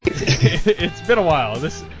it's been a while.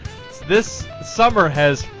 This summer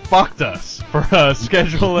has fucked us for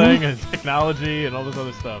scheduling and technology and all this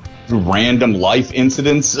other stuff. Random life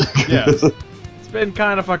incidents. Yeah, it's been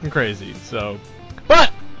kind of fucking crazy. So,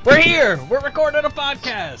 but we're here. We're recording a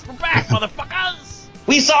podcast. We're back, motherfuckers.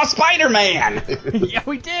 We saw Spider-Man. Yeah,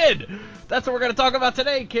 we did. That's what we're gonna talk about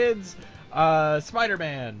today, kids.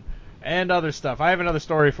 Spider-Man and other stuff. I have another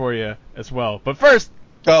story for you as well. But first.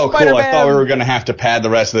 Oh, Spider-Man. cool. I thought we were going to have to pad the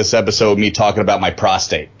rest of this episode with me talking about my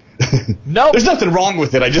prostate. Nope. There's nothing wrong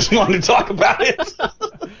with it. I just wanted to talk about it.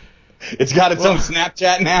 It's got its own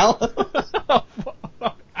Snapchat now.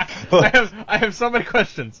 I have so many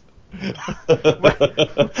questions.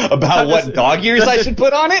 About what dog ears I should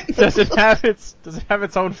put on it? Does it have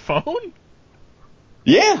its own phone?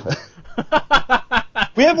 Yeah.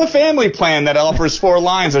 We have a family plan that offers 4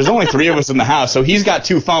 lines. There's only 3 of us in the house, so he's got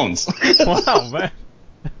 2 phones. Wow, man.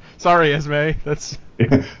 Sorry, Esme. That's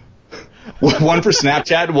one for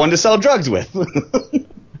Snapchat, one to sell drugs with.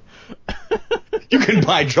 You can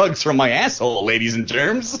buy drugs from my asshole, ladies and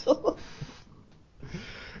germs.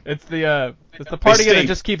 It's the party that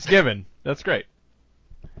just keeps giving. That's great.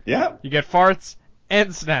 Yeah. You get farts and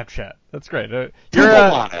Snapchat. That's great.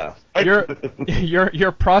 Your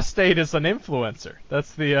prostate is an influencer.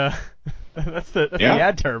 That's the the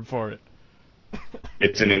ad term for it.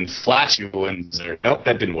 It's an inflatuencer. Nope,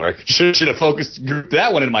 that didn't work. Should have grouped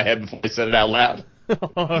that one in my head before I said it out loud.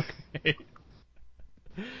 Okay.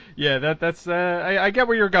 Yeah, that's I get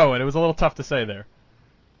where you're going. It was a little tough to say there.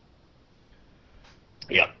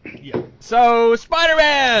 Yep. Yeah. So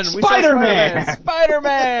Spider-Man. Spider-Man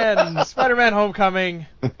Homecoming.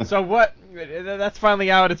 So what? That's finally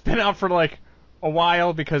out. It's been out for like a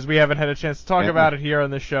while because we haven't had a chance to talk about it here on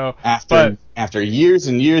this show. After years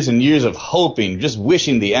and years and years of hoping, just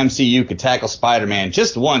wishing the MCU could tackle Spider-Man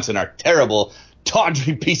just once in our terrible,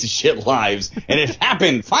 tawdry piece of shit lives, and it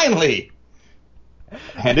happened finally.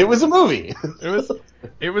 And it was a movie.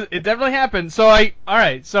 It definitely happened. So all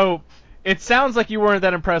right. So it sounds like you weren't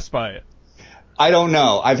that impressed by it. I don't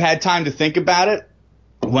know. I've had time to think about it.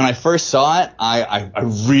 When I first saw it, I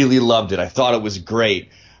really loved it. I thought it was great.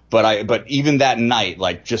 But even that night,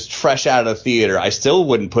 like just fresh out of the theater, I still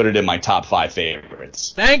wouldn't put it in my top 5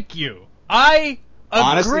 favorites. Thank you. I agree.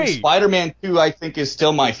 Honestly, Spider-Man 2, I think, is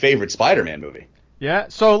still my favorite Spider-Man movie. Yeah.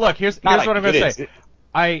 So look, here's what I'm gonna say.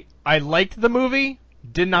 I liked the movie,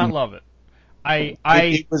 did not love it.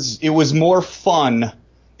 It was more fun.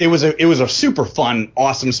 It was a super fun,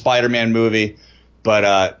 awesome Spider-Man movie,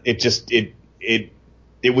 but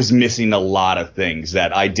it was missing a lot of things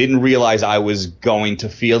that I didn't realize I was going to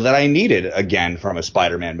feel that I needed again from a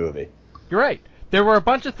Spider-Man movie. You're right. There were a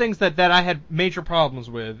bunch of things that I had major problems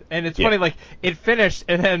with, and it's funny, like, it finished,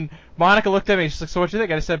 and then Monica looked at me, she's like, so what'd you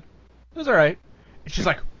think? And I said, it was alright. And she's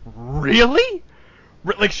like, really?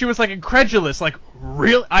 Like, she was, like, incredulous, like,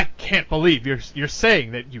 really? I can't believe you're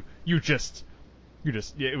saying that you just,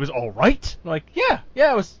 it was alright? Like, yeah,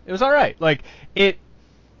 it was alright. Like,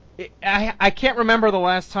 I can't remember the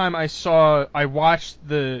last time I watched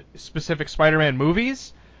the specific Spider-Man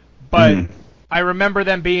movies, but I remember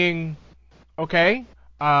them being okay.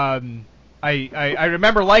 I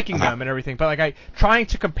remember liking them and everything, but like trying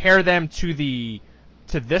to compare them to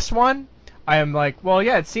this one, I am like, well,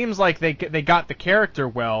 yeah, it seems like they got the character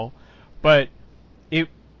well, but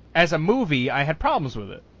as a movie, I had problems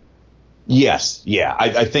with it. Yes, yeah.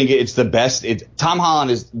 I think it's the best. Tom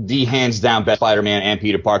Holland is the hands down best Spider-Man and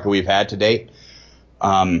Peter Parker we've had to date.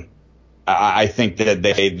 I think that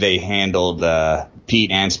they handled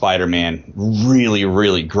Pete and Spider-Man really,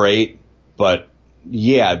 really great. But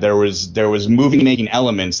yeah, there was movie making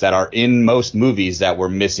elements that are in most movies that were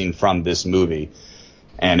missing from this movie,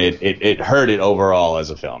 and it hurt it overall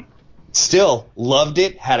as a film. Still loved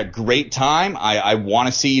it, had a great time. I want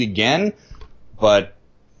to see it again, but.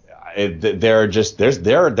 There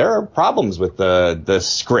are problems with the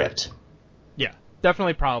script. Yeah,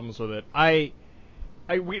 definitely problems with it.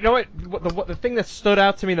 You know what? The thing that stood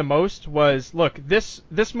out to me the most was, look, this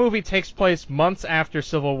movie takes place months after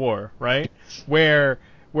Civil War, right? Where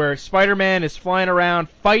Spider-Man is flying around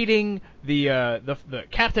fighting the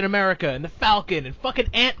Captain America and the Falcon and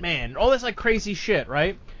fucking Ant-Man and all this like crazy shit,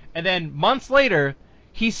 right? And then months later,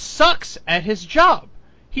 he sucks at his job.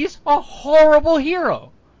 He's a horrible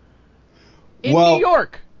hero. In New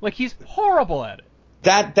York. Like, he's horrible at it.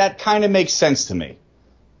 That kind of makes sense to me.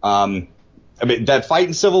 I mean, that fight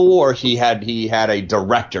in Civil War, he had a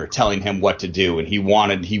director telling him what to do, and he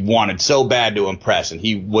wanted so bad to impress, and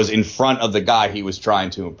he was in front of the guy he was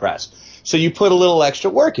trying to impress. So you put a little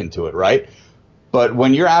extra work into it, right? But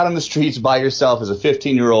when you're out on the streets by yourself as a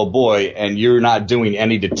 15-year-old boy and you're not doing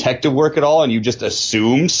any detective work at all and you just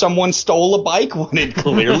assume someone stole a bike when it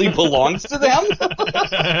clearly belongs to them,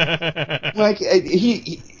 like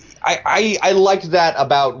I liked that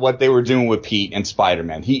about what they were doing with Pete and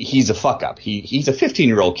Spider-Man. He's a fuck up. He's a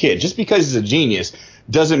 15-year-old kid. Just because he's a genius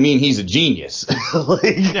doesn't mean he's a genius.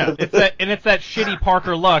 Yeah, it's that shitty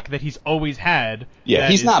Parker luck that he's always had. Yeah,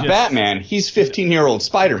 he's not Batman. He's 15-year-old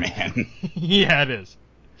Spider-Man. Yeah, it is.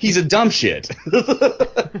 He's a dumb shit.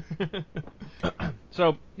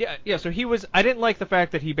 So so he was. I didn't like the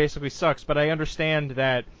fact that he basically sucks, but I understand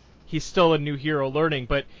that he's still a new hero learning.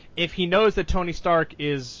 But if he knows that Tony Stark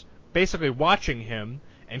is basically watching him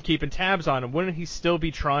and keeping tabs on him, wouldn't he still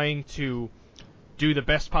be trying to do the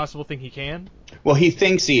best possible thing he can? Well, he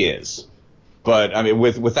thinks he is, but I mean,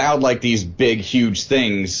 without like these big, huge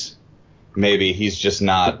things, maybe he's just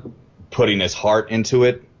not putting his heart into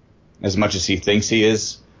it as much as he thinks he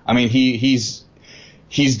is. I mean, he's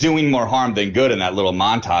doing more harm than good in that little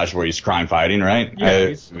montage where he's crime fighting, right? Yeah,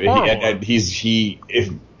 he's horrible.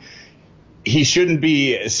 He shouldn't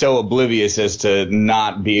be so oblivious as to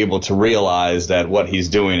not be able to realize that what he's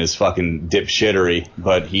doing is fucking dipshittery,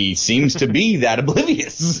 but he seems to be that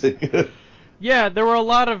oblivious. Yeah, there were a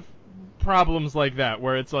lot of problems like that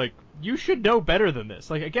where it's like, you should know better than this.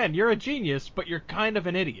 Like, again, you're a genius, but you're kind of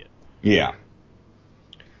an idiot. Yeah.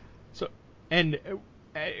 So, and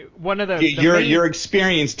one of your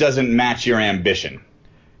experience doesn't match your ambition.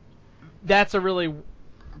 That's a really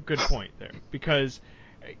good point there, because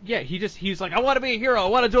yeah, he's like, I want to be a hero, I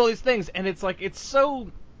want to do all these things, and it's like, it's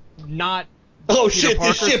so not Oh Peter shit,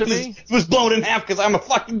 Parker this ship was blown in half because I'm a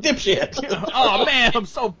fucking dipshit. Oh man, I'm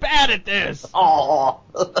so bad at this. Oh.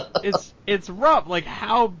 It's rough. Like,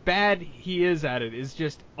 how bad he is at it is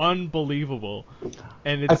just unbelievable.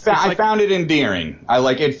 And I found it endearing.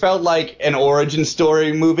 It felt like an origin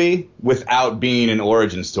story movie without being an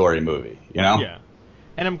origin story movie, you know? Yeah.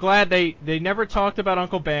 And I'm glad they never talked about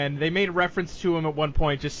Uncle Ben. They made reference to him at one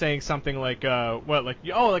point, just saying something like, all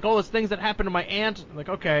those things that happened to my aunt. Like,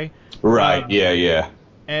 okay. Right, yeah.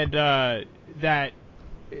 And that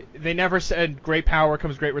they never said great power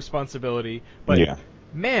comes great responsibility. But, yeah.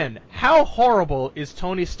 Man, how horrible is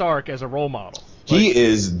Tony Stark as a role model? He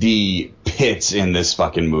is the pits in this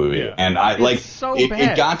fucking movie. Yeah. And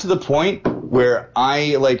it got to the point where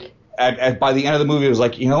by the end of the movie, I was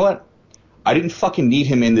like, you know what? I didn't fucking need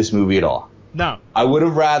him in this movie at all. No. I would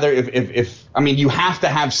have rather, if I mean, you have to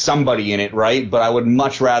have somebody in it, right? But I would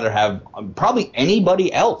much rather have probably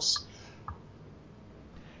anybody else.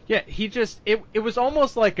 Yeah, it was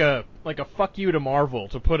almost like a fuck you to Marvel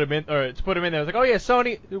to put him in there. It's like, oh yeah,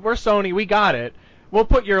 Sony, we're Sony, we got it. We'll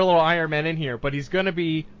put your little Iron Man in here, but he's gonna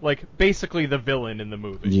be like basically the villain in the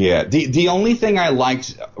movie. Yeah, the only thing I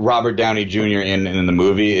liked Robert Downey Jr. in the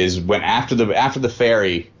movie is when after the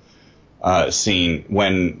ferry scene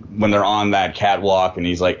when they're on that catwalk and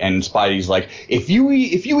he's like, and Spidey's like, if you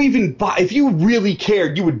really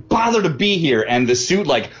cared, you would bother to be here, and the suit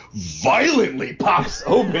like violently pops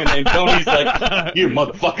open and Tony's like, you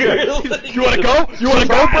motherfucker, you wanna go, bro,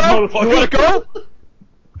 you wanna go?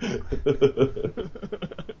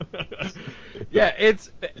 Yeah,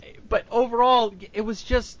 but overall it was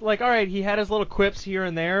just like, all right, he had his little quips here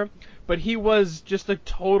and there, but he was just a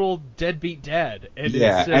total deadbeat dad. And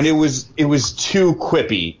and it was too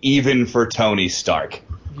quippy even for Tony Stark.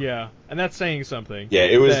 Yeah, and that's saying something. Yeah,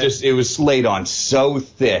 it was laid on so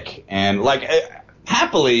thick and like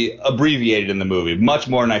happily abbreviated in the movie, much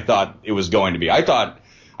more than I thought it was going to be.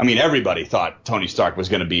 Everybody thought Tony Stark was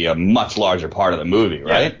going to be a much larger part of the movie,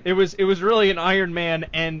 right? Yeah, it was really an Iron Man,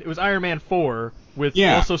 and it was Iron Man 4 with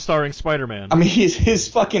also starring Spider-Man. I mean, his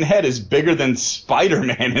fucking head is bigger than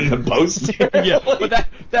Spider-Man in the poster. Yeah, but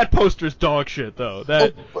that poster's dog shit though.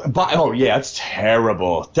 Yeah, it's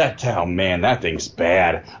terrible. That thing's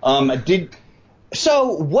bad.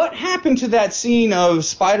 So what happened to that scene of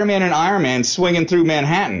Spider-Man and Iron Man swinging through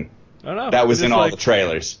Manhattan? I don't know. That was in all the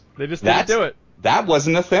trailers. They just didn't do it. That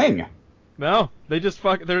wasn't a thing. No, they're just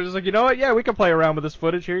like, you know what? Yeah, we can play around with this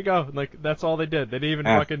footage. Here you go. And, like, that's all they did. They didn't even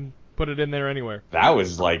fucking put it in there anywhere. That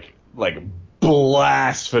was like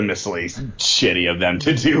blasphemously shitty of them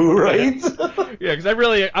to do, right? Yeah, because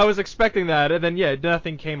I was expecting that, and then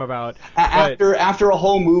nothing came about. After a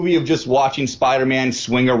whole movie of just watching Spider-Man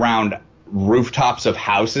swing around rooftops of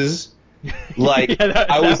houses. Like,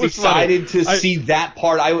 I was excited to see that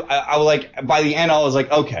part. I was like, by the end, I was like,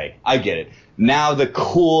 okay, I get it. Now the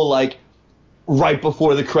cool, like, right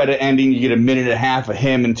before the credit ending, you get a minute and a half of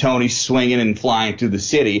him and Tony swinging and flying through the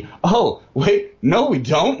city. Oh, wait, no, we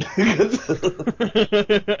don't.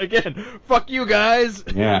 Again, fuck you guys.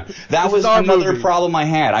 Yeah, that was another problem I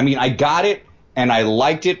had. I mean, I got it, and I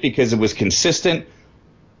liked it because it was consistent,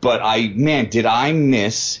 but did I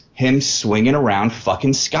miss him swinging around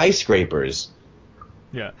fucking skyscrapers?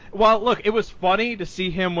 Yeah. Well, look, it was funny to see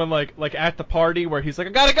him when like at the party where he's like, I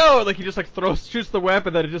gotta go, like he just like shoots the web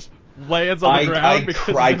and then it just lands on the ground.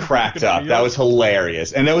 I cracked up. That was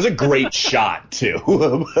hilarious, and that was a great shot too.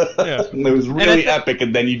 Yeah. It was really epic,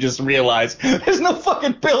 and then you just realize there's no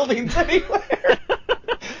fucking buildings anywhere.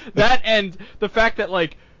 That and the fact that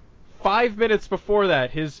like 5 minutes before that,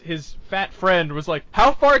 his fat friend was like,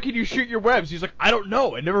 how far can you shoot your webs? He's like, I don't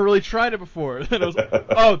know. I never really tried it before. And I was like,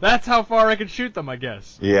 oh, that's how far I can shoot them, I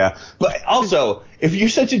guess. Yeah. But also, if you're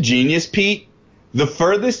such a genius, Pete, the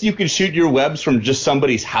furthest you can shoot your webs from just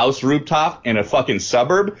somebody's house rooftop in a fucking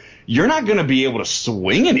suburb, you're not going to be able to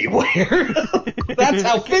swing anywhere. That's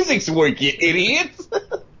how physics work, you idiots.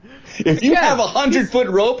 If you have a 100-foot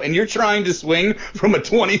rope and you're trying to swing from a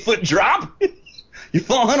 20-foot drop, you're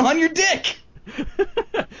falling on your dick.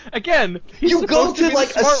 Again, you go to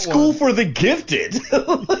like a school for the gifted.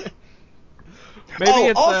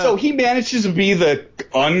 Maybe also he manages to be the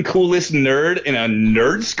uncoolest nerd in a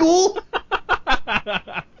nerd school.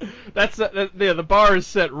 That's the bar is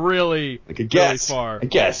set really, really far. I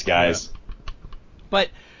guess, guys. Yeah. But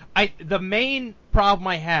the main problem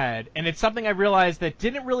I had, and it's something I realized that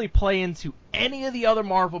didn't really play into any of the other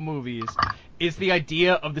Marvel movies, is the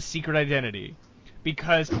idea of the secret identity.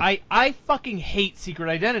 Because I fucking hate secret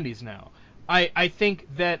identities now. I think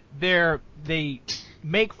that they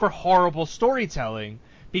make for horrible storytelling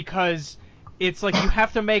because it's like you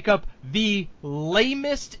have to make up the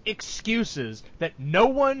lamest excuses that no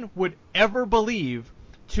one would ever believe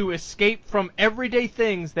to escape from everyday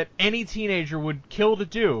things that any teenager would kill to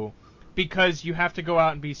do because you have to go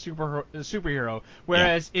out and be a superhero.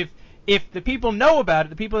 Whereas if the people know about it,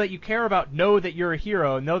 the people that you care about know that you're a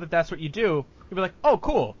hero, know that that's what you do, you'll be like, oh,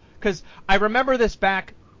 cool. Because I remember this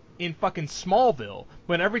back in fucking Smallville,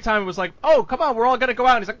 when every time it was like, oh, come on, we're all gonna go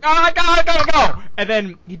out, and he's like, oh, I gotta go! And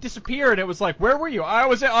then he disappeared, and it was like, where were you? I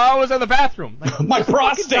was in the bathroom. Like, my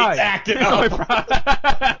prostate's acting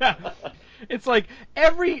up! It's like,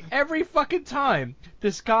 every fucking time,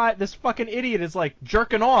 this fucking idiot is like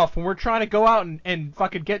jerking off when we're trying to go out and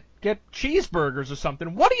fucking get cheeseburgers or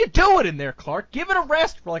something. What are you doing in there, Clark? Give it a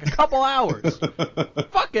rest for like a couple hours.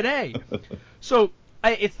 Fucking A. So,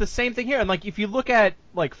 it's the same thing here. And like, if you look at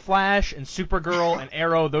like Flash and Supergirl and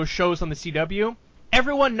Arrow, those shows on the CW,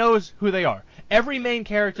 everyone knows who they are. Every main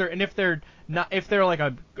character, and if they're like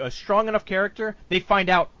a strong enough character, they find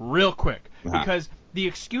out real quick. Because the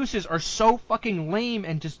excuses are so fucking lame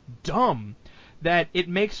and just dumb that it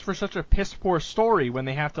makes for such a piss poor story when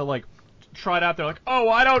they have to like try it out there like, oh,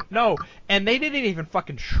 I don't know. And they didn't even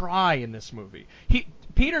fucking try in this movie.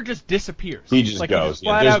 Peter just disappears. He just goes.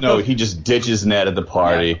 He just ditches Ned at the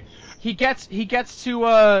party. Yeah. He gets to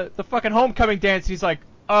the fucking homecoming dance. He's like,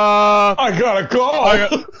 I gotta go.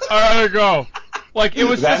 I gotta go. Like, it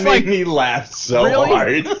was that made me laugh so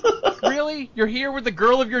hard. Really? You're here with the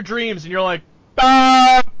girl of your dreams, and you're like,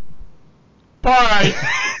 bye.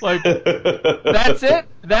 Like, that's it?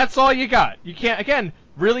 That's all you got. You can't, again,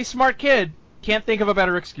 really smart kid, can't think of a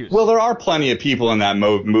better excuse. Well, there are plenty of people in that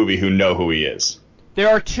movie who know who he is. There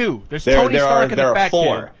are two. There's Tony Stark and the fat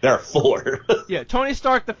kid. There are four. Yeah, Tony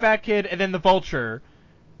Stark, the fat kid, and then the Vulture.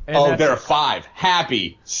 And there are five.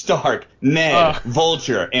 Happy, Stark, Ned,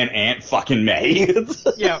 Vulture, and Aunt fucking May.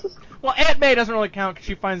 Yeah. Well, Aunt May doesn't really count because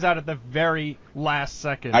she finds out at the very last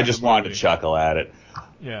second. I just wanted to chuckle at it.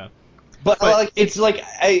 Yeah. But like, it's like,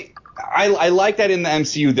 I like that in the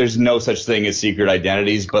MCU there's no such thing as secret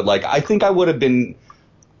identities, but like, I think I would have been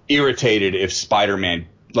irritated if Spider-Man,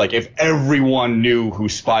 like, if everyone knew who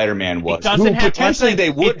Spider-Man was. Potentially they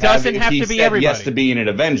would have if he said yes to being an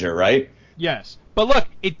Avenger, right? Yes. But look,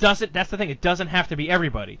 that's the thing, it doesn't have to be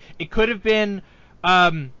everybody. It could have been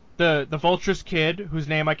the Vulture's kid, whose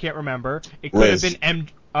name I can't remember. It could have been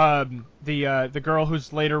the girl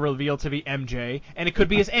who's later revealed to be MJ, and it could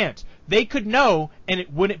be his aunt. They could know, and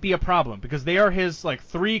it wouldn't be a problem, because they are his, like,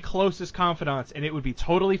 3 closest confidants, and it would be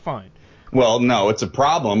totally fine. Well, no, it's a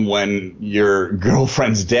problem when your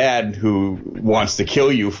girlfriend's dad, who wants to kill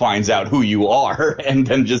you, finds out who you are, and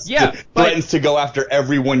then just threatens to go after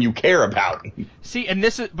everyone you care about. See, and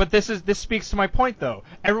this speaks to my point, though.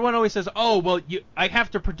 Everyone always says, "Oh, well, I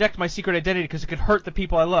have to protect my secret identity because it could hurt the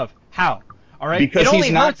people I love." How? All right, Because it only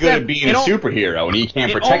he's not hurts good them. at being a superhero, and he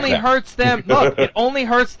can't protect It only them. hurts them. Look, it only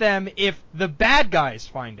hurts them if the bad guys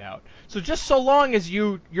find out. So just so long as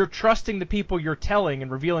you're trusting the people you're telling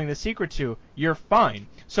and revealing the secret to, you're fine.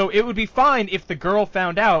 So it would be fine if the girl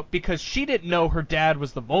found out because she didn't know her dad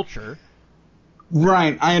was the Vulture.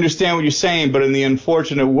 Right, I understand what you're saying, but in the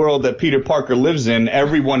unfortunate world that Peter Parker lives in,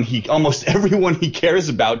 almost everyone he cares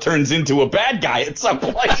about turns into a bad guy at some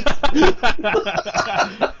point.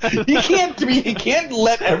 He can't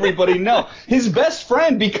let everybody know. His best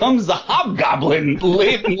friend becomes the Hobgoblin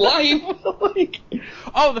late in life.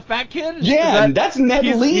 Oh, the fat kid? Yeah, that's Ned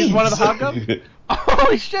Leeds. He's one of the Hobgoblins?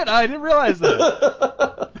 Holy shit, I didn't realize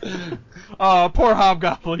that. Oh, poor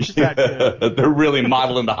Hobgoblin. He's that kid. They're really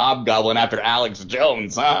modeling the Hobgoblin after Alex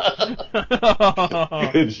Jones, huh?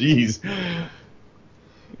 Jeez.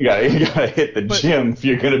 You gotta hit the gym if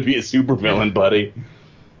you're gonna be a supervillain, buddy.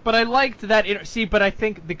 But I liked that. But I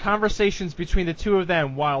think the conversations between the two of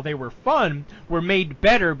them, while they were fun, were made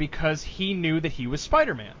better because he knew that he was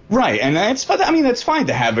Spider-Man. Right, and that's fine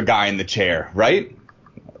to have a guy in the chair, right?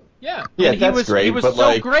 Yeah, and that's great. He was but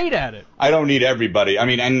so great at it. I don't need everybody. I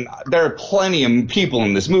mean, and there are plenty of people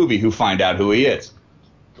in this movie who find out who he is.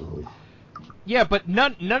 Yeah, but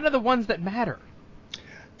none of the ones that matter.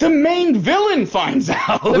 The main villain finds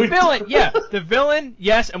out. The villain,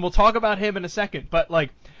 yes, and we'll talk about him in a second. But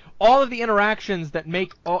like, all of the interactions that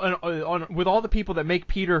make with all the people that make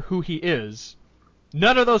Peter who he is,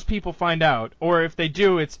 none of those people find out, or if they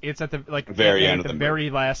do, it's at the very end of the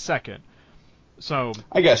very last second. So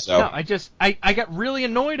I guess so. No, I got really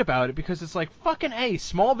annoyed about it because it's like fucking A,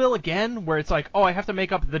 Smallville again, where it's like, oh, I have to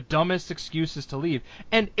make up the dumbest excuses to leave,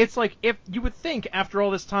 and it's like if you would think after all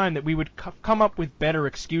this time that we would come up with better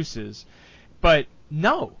excuses, but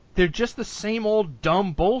no, they're just the same old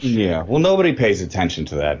dumb bullshit. Yeah, well, nobody pays attention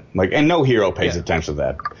to that, and no hero pays attention to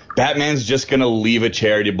that. Batman's just gonna leave a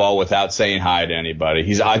charity ball without saying hi to anybody.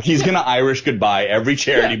 He's gonna Irish goodbye every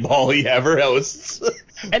charity ball he ever hosts.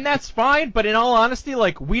 And that's fine, but in all honesty,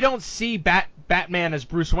 like, we don't see Batman as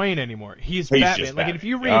Bruce Wayne anymore. He's Batman. Like, and if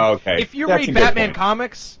you read Batman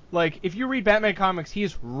comics,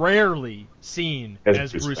 he's rarely seen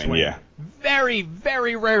as Bruce Wayne. Yeah. Very,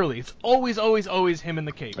 very rarely. It's always him in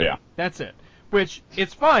the cape. Yeah. That's it. Which,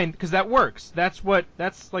 it's fine, because that works. That's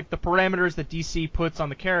like the parameters that DC puts on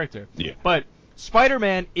the character. Yeah. But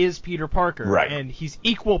Spider-Man is Peter Parker. Right. And he's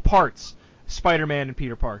equal parts Spider-Man and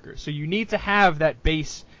Peter Parker. So you need to have that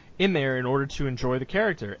base in there in order to enjoy the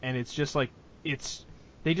character. And it's just like,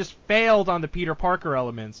 they just failed on the Peter Parker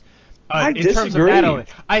elements. I in disagree. Terms of that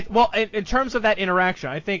element. In terms of that interaction,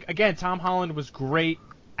 I think, again, Tom Holland was great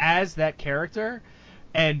as that character.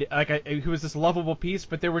 And he was this lovable piece,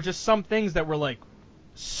 but there were just some things that were like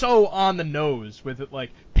so on the nose with it,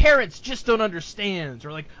 like parents just don't understand,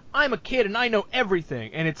 or like I'm a kid and I know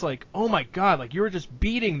everything, and it's like, oh my god, like you were just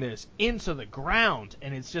beating this into the ground,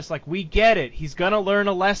 and it's just like, we get it, he's gonna learn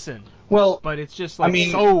a lesson. Well, but it's just like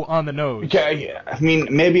so on the nose. Okay, I mean,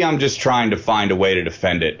 maybe I'm just trying to find a way to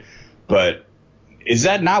defend it, but is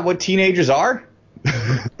that not what teenagers are?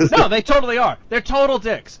 No, they totally are. They're total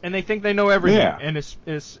dicks, and they think they know everything. Yeah. And it's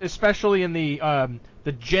especially in the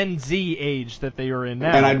Gen Z age that they are in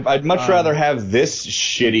now. And I'd much rather have this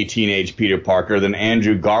shitty teenage Peter Parker than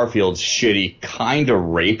Andrew Garfield's shitty, kind of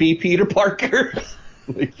rapey Peter Parker.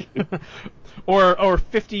 or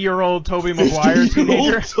 50-year-old Tobey Maguire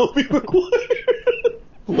teenager. Tobey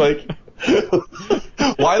Maguire.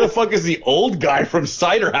 Why the fuck is the old guy from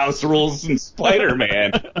Cider House Rules in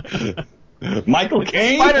Spider-Man? Michael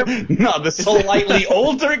Caine? No, the slightly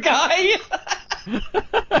older guy?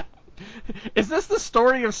 Is this the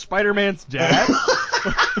story of Spider-Man's dad?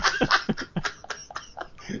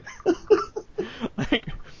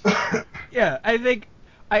 Yeah, I think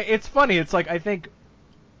it's funny. It's like,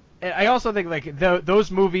 I also think like those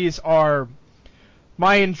movies are,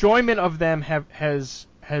 my enjoyment of them has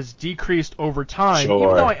decreased over time. Sure.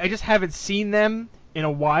 Even though I just haven't seen them in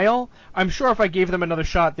a while. I'm sure if I gave them another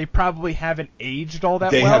shot, they probably haven't aged all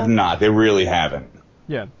that well. They have not. They really haven't.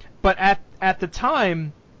 Yeah. But at the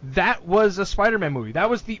time, that was a Spider-Man movie. That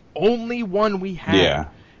was the only one we had. Yeah.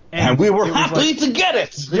 And we were happy to get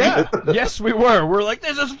it. Yeah. Yes, we were. We're like,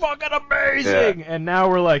 this is fucking amazing. Yeah. And now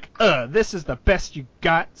we're like, this is the best you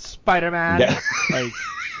got, Spider-Man. Yeah. Like,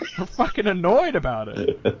 we're fucking annoyed about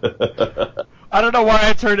it. I don't know why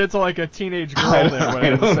I turned into like a teenage girl there. I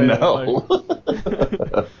don't know.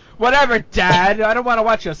 Like, whatever, Dad. I don't want to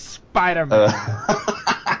watch a Spider-Man.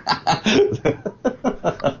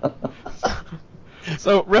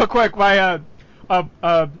 So, real quick, my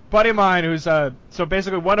buddy of mine who's so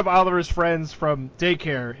basically one of Oliver's friends from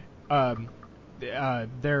daycare,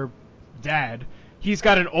 their dad, he's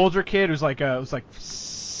got an older kid who's like was like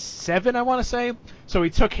 7, I want to say. So he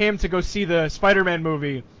took him to go see the Spider-Man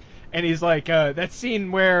movie, and he's like that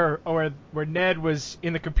scene where Ned was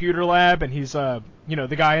in the computer lab and he's the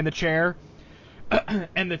guy in the chair,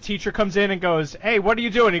 and the teacher comes in and goes, "Hey, what are you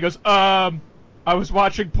doing?" He goes, "I was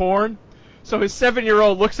watching porn." So his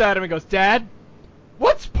 7-year-old looks at him and goes, "Dad,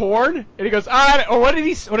 what's porn?" And he goes, what did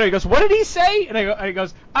he say? And he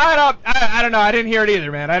goes, I don't know. I didn't hear it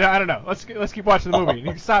either, man. I don't know. Let's keep watching the movie.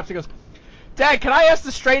 And he stops. He goes, "Dad, can I ask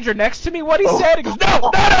the stranger next to me what he said?" He goes,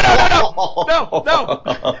 No.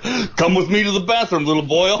 Come with me to the bathroom, little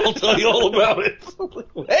boy. I'll tell you all about it.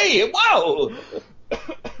 Hey, wow.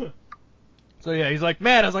 So yeah, he's like,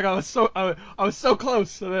 "Man," I was like, I was so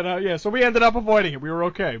close. So then so we ended up avoiding it. We were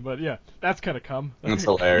okay, but yeah, that's kind of cum. That's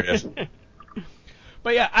hilarious.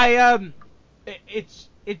 But yeah,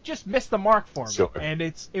 it just missed the mark for me. Sure. And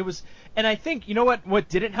and I think, you know what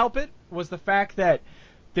didn't help it was the fact that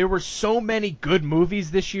there were so many good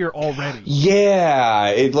movies this year already. Yeah,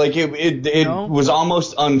 it was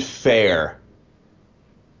almost unfair.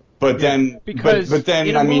 But then, but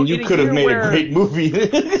then, I mean, you could have made a great movie.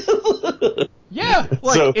 Yeah,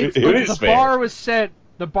 like so it is the fair. bar was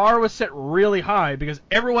set really high because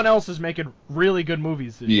everyone else is making really good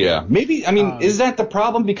movies this year. Yeah, maybe. I mean, is that the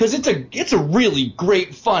problem? Because it's a really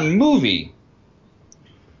great, fun movie.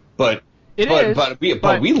 But we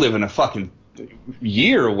live in a fucking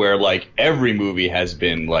year where like every movie has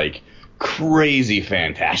been like crazy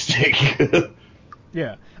fantastic.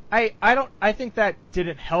 Yeah. I think that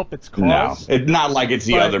didn't help its cause. No, it's not like it's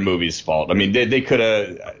the other movie's fault. I mean, they could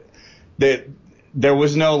have. There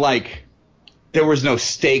was no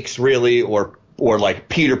stakes really, or like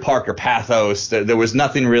Peter Parker pathos. There was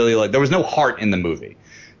nothing really like. There was no heart in the movie.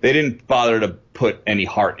 They didn't bother to put any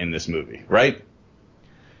heart in this movie, right?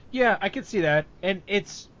 Yeah, I could see that, and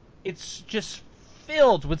it's just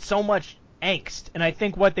filled with so much angst. And I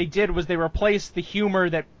think what they did was they replaced the humor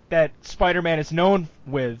that Spider-Man is known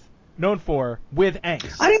for with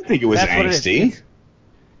angst. I didn't think it was angsty.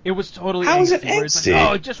 It was totally How angsty. is it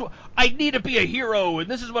angsty? I need to be a hero, and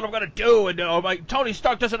this is what I'm gonna do, and Tony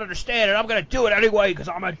Stark doesn't understand, and I'm gonna do it anyway because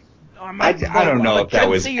I don't know if that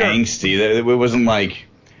was angsty. It wasn't like.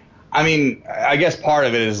 I mean, I guess part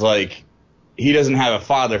of it is like he doesn't have a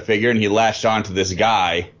father figure, and he latched on to this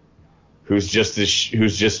guy who's just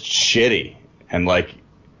shitty, and like.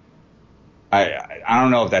 I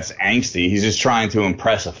don't know if that's angsty. He's just trying to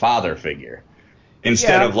impress a father figure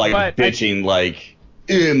instead of like bitching like,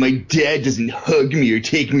 my dad doesn't hug me or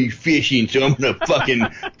take me fishing, so I'm gonna fucking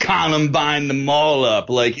Columbine them all up.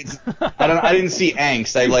 Like I didn't see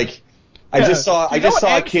angst. I just saw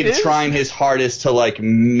a kid trying his hardest to like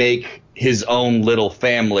make his own little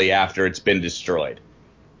family after it's been destroyed.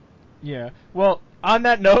 Yeah. Well, on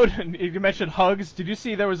that note, you mentioned hugs. Did you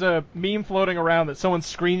see there was a meme floating around that someone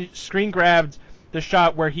screen grabbed the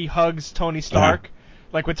shot where he hugs Tony Stark,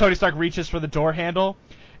 like when Tony Stark reaches for the door handle,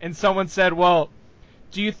 and someone said, "Well,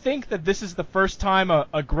 do you think that this is the first time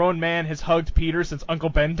a grown man has hugged Peter since Uncle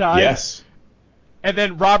Ben died?" Yes. And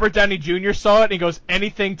then Robert Downey Jr. saw it and he goes,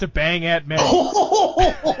 "Anything to bang Aunt May."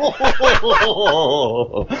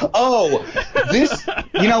 This,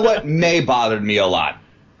 you know what? May bothered me a lot.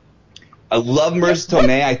 I love Marissa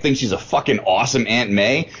Tomei. I think she's a fucking awesome Aunt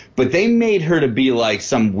May. But they made her to be like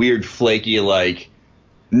some weird, flaky, like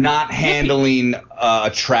not handling a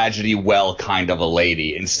tragedy well kind of a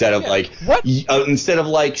lady. Instead of instead of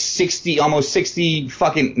like 60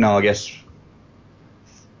 fucking, no, I guess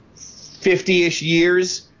 50-ish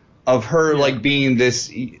years of her like being this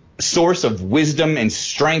source of wisdom and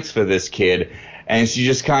strength for this kid, and she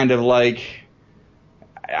just kind of like.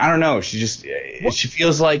 I don't know. She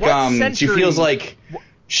feels like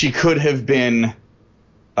she could have been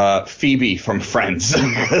Phoebe from Friends.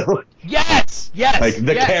 Yes. Like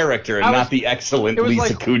the character, and not the excellent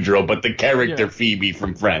Lisa Kudrow, but the character Phoebe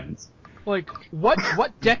from Friends. Like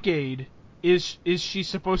what decade is she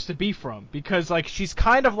supposed to be from? Because like she's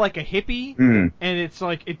kind of like a hippie, and it's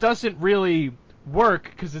like it doesn't really work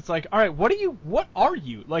because it's like, all right, what are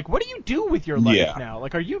you? Like, what do you do with your life now?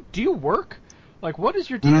 Like, do you work? Like, what is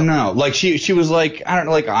your deal? I don't know. Like, she was like, I don't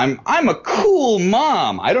know, like, I'm a cool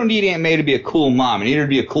mom. I don't need Aunt May to be a cool mom. I need her to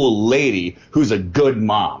be a cool lady who's a good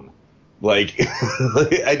mom. Like,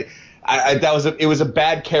 it was a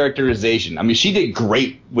bad characterization. I mean, she did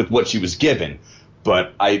great with what she was given,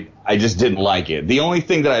 but I just didn't like it. The only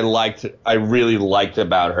thing that I really liked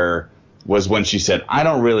about her was when she said, "I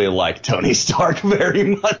don't really like Tony Stark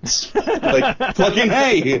very much." Like, fucking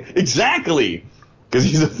hey, exactly. Because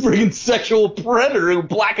he's a freaking sexual predator who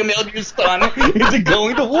blackmailed your son into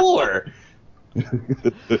going to war.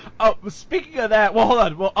 Oh, speaking of that, well, hold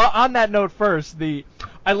on. Well, on that note first,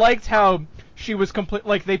 I liked how she was complete.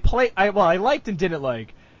 Like they play. I liked and didn't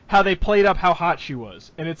like how they played up how hot she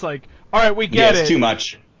was, and it's like, all right, we get it's it. too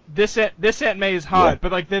much. This Aunt May is hot, Yeah.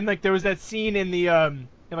 but like then like there was that scene in the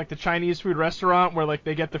like the Chinese food restaurant where like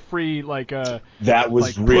they get the free That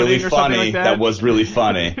was like really pudding or something funny. like That was really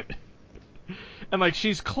funny. and like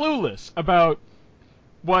she's clueless about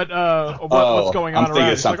what's going I'm on thinking around.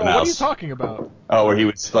 of It's like, something what are you else. talking about? Oh, where he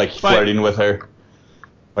was like flirting with her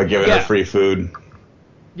by giving her free food.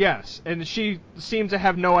 Yes, and she seemed to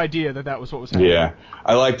have no idea that was what was happening. Yeah,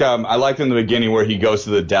 I liked in the beginning where he goes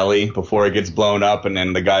to the deli before it gets blown up, and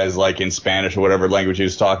then the guy's like in Spanish or whatever language he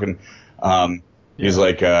was talking. He's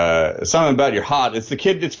like, something about your hot.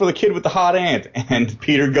 It's for the kid with the hot aunt. And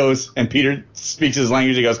Peter speaks his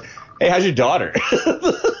language. He goes, hey, how's your daughter?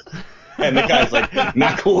 And the guy's like,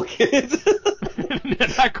 not cool, kid.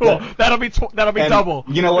 Not cool. That'll be double.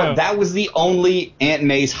 You know what? That was the only Aunt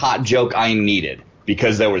May's hot joke I needed,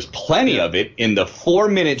 because there was plenty of it in the 4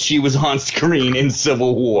 minutes she was on screen in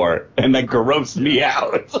Civil War, and that grossed me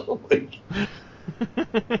out.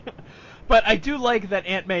 But I do like that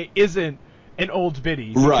Aunt May isn't an old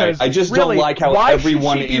biddy. Right. I just really, don't like how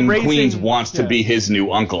everyone in Queens wants to be his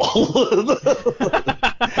new uncle.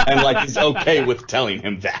 And like is okay with telling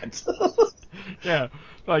him that. Yeah.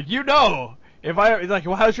 Like, if he's like,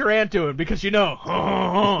 well, how's your aunt doing? Because we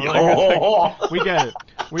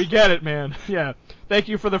get it, man. Yeah. Thank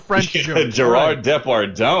you for the French joke. Gerard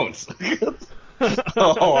Depardieu.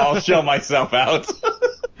 Oh, I'll show myself out.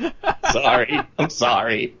 I'm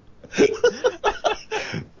sorry. It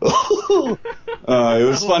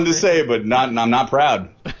was fun to say, but I'm not proud.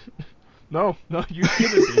 No, you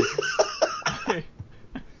shouldn't be.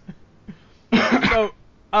 So,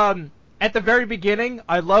 at the very beginning,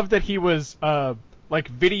 I love that he was like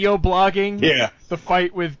video blogging. Yeah. The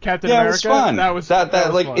fight with Captain America. It was fun. That was fun.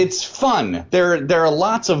 It's fun. There are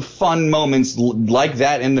lots of fun moments like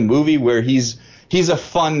that in the movie where he's a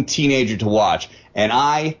fun teenager to watch, and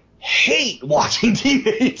I hate watching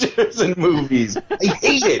teenagers in movies. I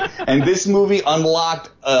hate it. And this movie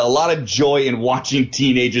unlocked a lot of joy in watching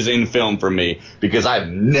teenagers in film for me, because I've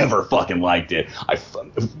never fucking liked it.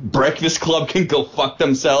 Breakfast Club can go fuck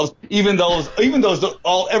themselves. Even those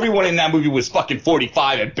everyone in that movie was fucking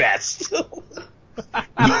 45 at best.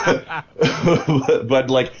 but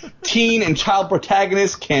like teen and child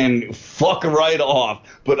protagonists can fuck right off.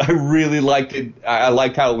 But I really liked it. I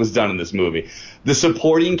liked how it was done in this movie. The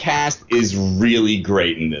supporting cast is really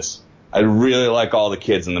great in this. I really like all the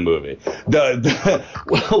kids in the movie.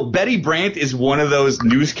 Betty Brant is one of those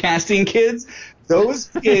newscasting kids. Those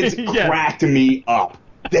kids cracked me up.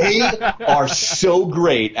 They are so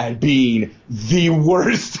great at being the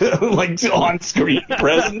worst, like, on-screen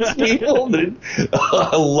presence people.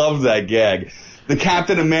 I love that gag. The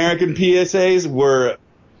Captain American PSAs were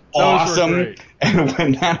awesome. And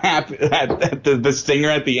when that happened, at the stinger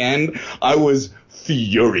at the end, I was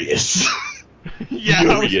furious. Yeah,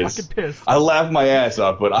 furious. I was fucking pissed. I laughed my ass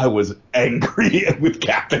off, but I was angry with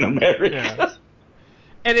Captain America. Yeah.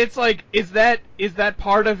 And it's like, is that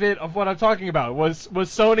part of it, of what I'm talking about? Was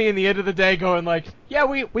Sony in the end of the day going like, yeah,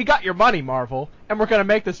 we got your money, Marvel, and we're gonna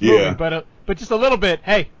make this movie, but just a little bit,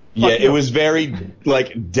 hey. Yeah, it was very like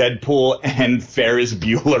Deadpool and Ferris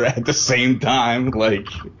Bueller at the same time,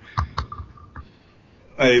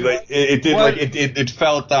 it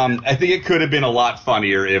felt. I think it could have been a lot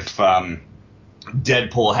funnier if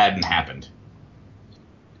Deadpool hadn't happened.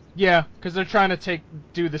 Yeah, because they're trying to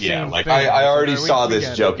do the same thing. Yeah, I already saw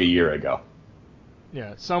this joke a year ago.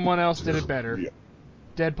 Yeah, someone else did it better. Yeah.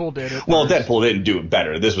 Deadpool did it. Well, Deadpool didn't do it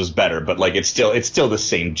better. This was better, but like it's still the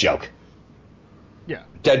same joke. Yeah.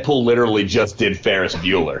 Deadpool literally just did Ferris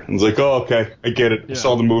Bueller. I was like, oh, okay, I get it. Yeah. I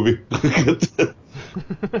saw the movie.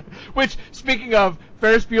 Which, speaking of,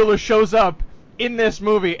 Ferris Bueller shows up in this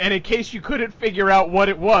movie, and in case you couldn't figure out what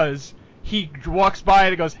it was, he walks by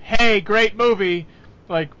and goes, hey, great movie.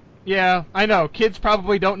 Like, yeah, I know. Kids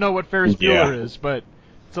probably don't know what Ferris Bueller is, but,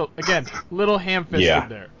 so, again, little ham-fisted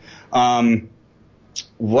there.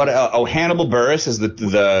 What? Hannibal Buress is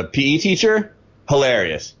the PE teacher?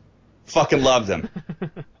 Hilarious. Fucking loved him.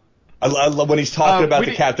 I love when he's talking about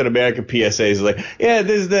the Captain America PSAs. He's like, yeah,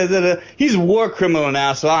 he's a war criminal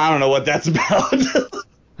now, so I don't know what that's about.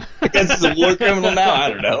 I guess he's a war criminal now? I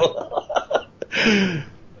don't know.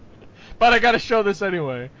 But I gotta show this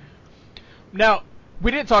anyway. Now,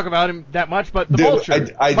 we didn't talk about him that much, but the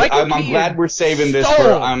Vulture. I'm glad we're saving this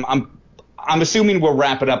for. I'm assuming we're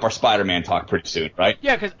wrapping up our Spider-Man talk pretty soon, right?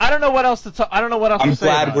 Yeah, because I don't know what else to talk. I don't know what else to say.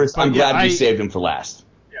 I'm glad we saved him for last.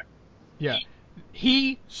 Yeah.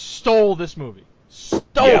 he stole this movie.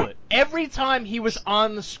 Stole it. Every time he was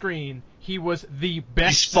on the screen, he was the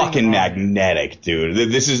best. He's fucking magnetic,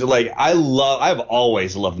 dude. This is like, I've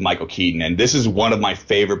always loved Michael Keaton, and this is one of my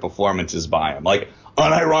favorite performances by him. Like,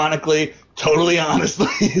 unironically, totally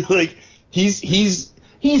honestly, like, he's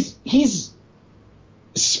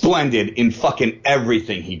splendid in fucking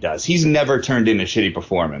everything he does. He's never turned in a shitty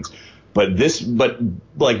performance. But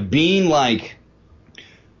like, being like,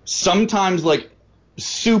 sometimes like,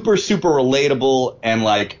 super relatable, and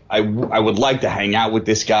like I would like to hang out with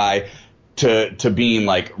this guy, to being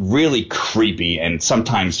like really creepy and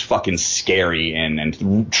sometimes fucking scary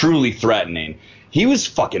and truly threatening. He was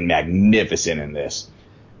fucking magnificent in this.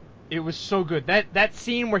 It was so good. That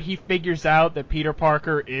scene where he figures out that Peter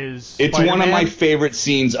Parker is It's Spider-Man, one of my favorite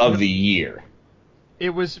scenes of the year. It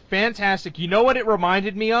was fantastic. You know what it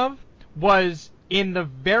reminded me of? Was in the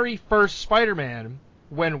very first Spider-Man,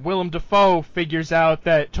 when Willem Dafoe figures out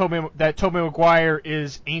that Tobey Maguire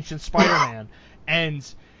is Ancient Spider-Man,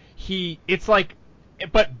 and it's like,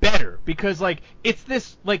 but better, because like, it's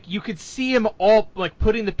this, like, you could see him all like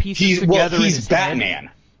putting the pieces together. He's in his Batman.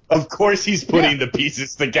 head. Of course he's putting the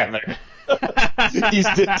pieces together. He's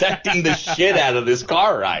detecting the shit out of this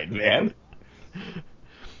car ride, man.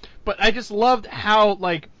 But I just loved how,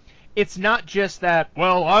 like, it's not just that,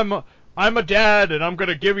 well, I'm a dad, and I'm going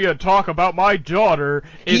to give you a talk about my daughter.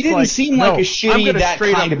 He didn't seem like a shitty, that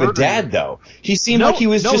kind of a dad, though. He seemed like he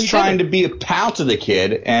was just trying to be a pal to the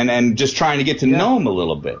kid and just trying to get to know him a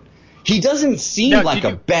little bit. He doesn't seem like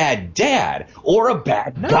a bad dad or a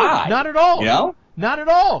bad guy. Not at all. You know? Not at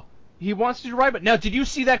all. He wants to do right. But now, did you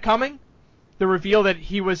see that coming? The reveal that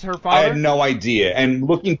he was her father? I had no idea. And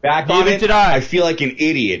looking back on it, I feel like an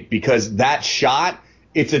idiot, because that shot,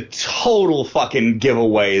 it's a total fucking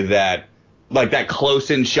giveaway that, like, that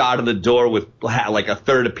close-in shot of the door with like a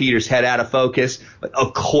third of Peter's head out of focus.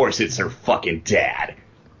 Of course it's her fucking dad.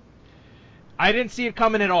 I didn't see it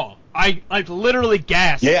coming at all. I literally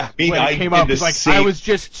gasped when it came up. I was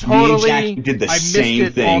just totally. Me and Jackie did the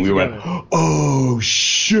same thing. We went, oh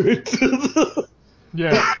shit.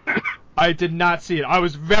 Yeah. I did not see it. I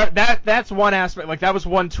was that's one aspect, like, that was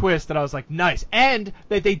one twist that I was like, nice. And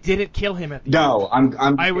that they didn't kill him at the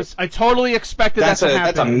end. I totally expected that to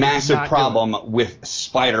happen. That's a massive problem with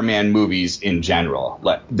Spider-Man movies in general.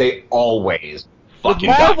 Like, they always fucking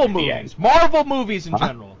Marvel movies. Marvel movies in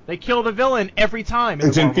general. They kill the villain every time.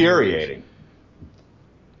 It's infuriating. Movies.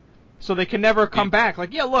 So they can never come back.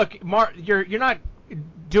 Like, yeah, look, you're not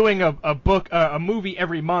doing a movie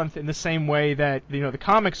every month in the same way that, you know, the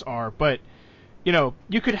comics are, but, you know,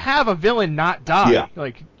 you could have a villain not die. Yeah.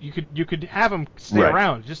 Like, you could have him stay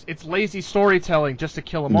around. Just, it's lazy storytelling just to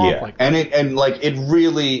kill him off like that.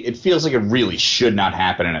 It feels like it really should not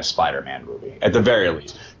happen in a Spider-Man movie, at the very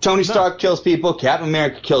least. Tony Stark kills people, Captain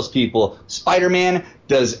America kills people, Spider-Man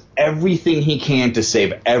does everything he can to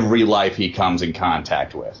save every life he comes in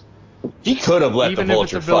contact with. He could have let the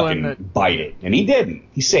Vulture fucking bite it, and he didn't.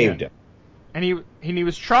 He saved him. And he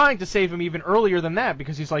was trying to save him even earlier than that,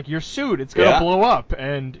 because he's like, your suit, it's going to blow up.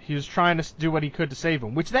 And he was trying to do what he could to save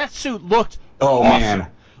him, which that suit looked awesome. Man.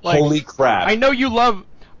 Like, holy crap. I know you love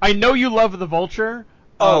the Vulture,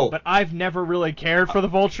 but I've never really cared for the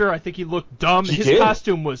Vulture. I think he looked dumb. His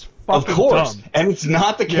costume was fucking dumb. Of course. And it's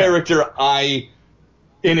not the character I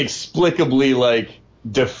inexplicably, like,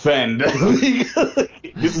 defend.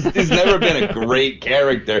 He's never been a great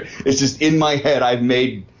character. It's just in my head I've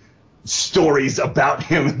made stories about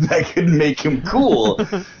him that could make him cool.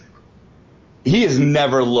 He has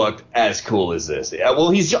never looked as cool as this.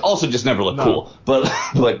 Well, he's also just never looked cool.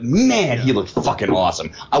 But man, he looked fucking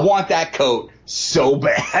awesome. I want that coat so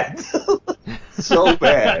bad. So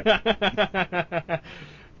bad.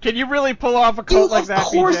 Can you really pull off a coat like that? Of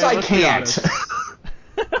course I can't.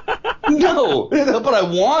 No, but I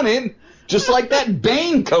want it. Just like that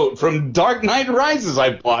Bane coat from Dark Knight Rises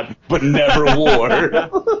I bought, but never wore.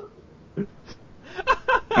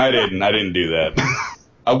 I didn't do that.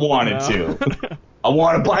 I wanted to. I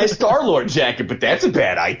want to buy a Star-Lord jacket, but that's a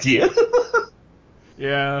bad idea.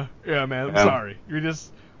 Yeah, man. I'm sorry.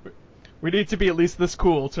 We need to be at least this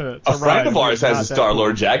cool to a friend of ours has a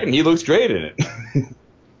Star-Lord jacket, and he looks great in it.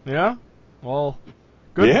 Yeah? Well,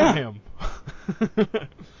 good for him.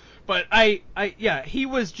 But he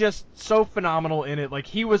was just so phenomenal in it. Like,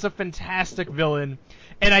 he was a fantastic villain,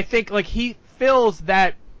 and I think, like, he fills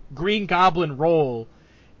that Green Goblin role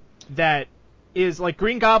that is, like,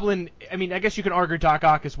 Green Goblin, I mean, I guess you can argue Doc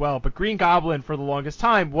Ock as well, but Green Goblin, for the longest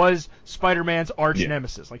time, was Spider-Man's arch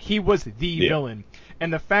nemesis. Like, he was the villain.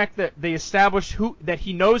 And the fact that they established that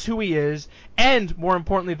he knows who he is, and, more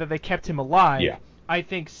importantly, that they kept him alive, I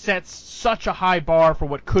think sets such a high bar for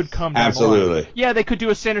what could come down the line. Absolutely. Yeah, they could do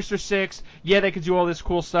a Sinister Six. Yeah, they could do all this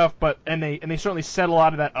cool stuff, but and they certainly set a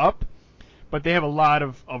lot of that up. But they have a lot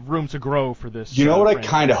of room to grow for this. You know what franchise.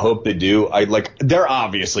 I kind of hope they do? They're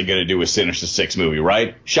obviously going to do a Sinister Six movie,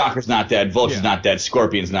 right? Shocker's not dead, Vulture's not dead,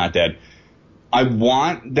 Scorpion's not dead. I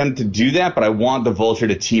want them to do that, but I want the Vulture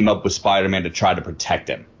to team up with Spider-Man to try to protect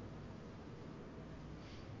him.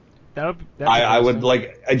 I would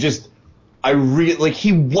like.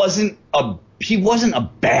 He wasn't a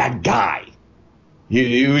bad guy.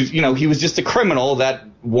 He was just a criminal that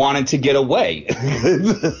wanted to get away.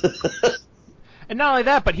 And not only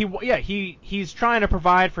that, but he's trying to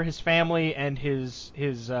provide for his family and his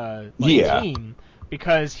team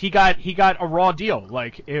because he got a raw deal, raw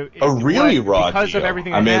because deal. of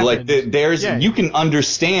everything that happened. You can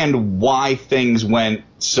understand why things went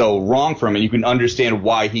so wrong for him, and you can understand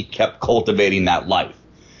why he kept cultivating that life.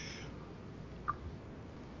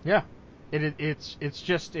 Yeah. It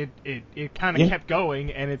kind of kept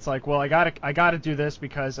going, and it's like, well, I gotta do this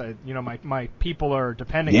because my people are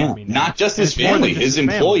depending on me now. Not just his family, his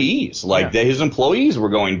employees. His employees were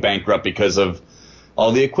going bankrupt because of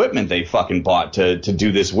all the equipment they fucking bought to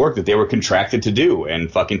do this work that they were contracted to do, and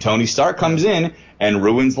fucking Tony Stark comes in and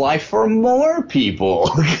ruins life for more people.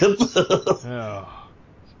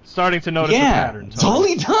 Starting to notice the pattern. That's all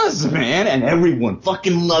he does, man, and everyone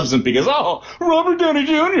fucking loves him because, Robert Downey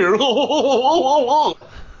Jr.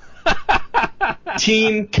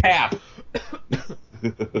 Team Cap.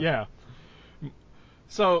 Yeah.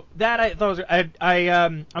 So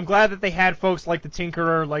I'm glad that they had folks like the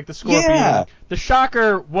Tinkerer, like the Scorpion. Yeah. The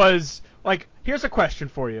Shocker was like, here's a question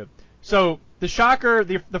for you. So the Shocker,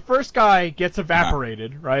 the first guy gets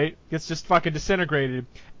evaporated, right? Gets just fucking disintegrated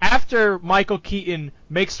after Michael Keaton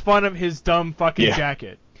makes fun of his dumb fucking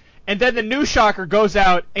jacket. And then the new Shocker goes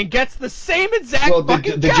out and gets the same exact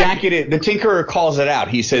fucking jacket. The Tinkerer calls it out.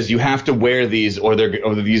 He says you have to wear these or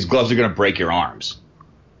these gloves are going to break your arms.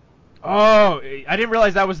 Oh, I didn't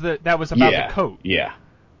realize that was about the coat. Yeah.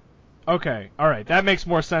 Okay, all right, that makes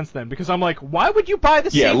more sense then, because I'm like, why would you buy the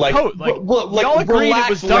same coat? We all agreed relax, it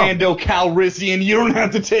was dumb. Lando Calrissian, you don't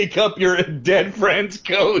have to take up your dead friend's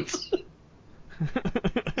coats.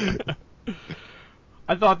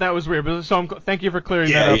 I thought that was weird, but thank you for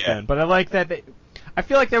clearing that up then. But I like that. I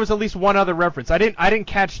feel like there was at least one other reference. I didn't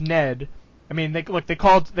catch Ned. I mean, they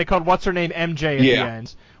called what's her name MJ at the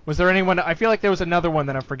end. Was there anyone? I feel like there was another one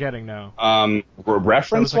that I'm forgetting now.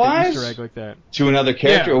 Reference-wise? Like an Easter egg like that. To another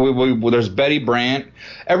character? Yeah. There's Betty Brant.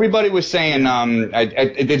 Everybody was saying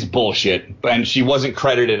it's bullshit, and she wasn't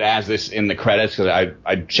credited as this in the credits because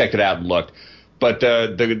I checked it out and looked. But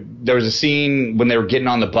there was a scene when they were getting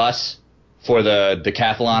on the bus for the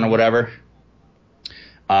decathlon or whatever.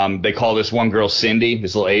 They call this one girl Cindy,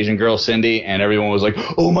 this little Asian girl Cindy, and everyone was like,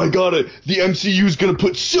 oh my god, the MCU's going to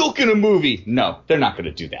put Silk in a movie. No, they're not going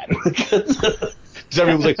to do that. Because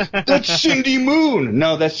everyone was like, that's Cindy Moon.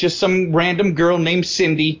 No, that's just some random girl named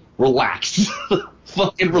Cindy. Relax.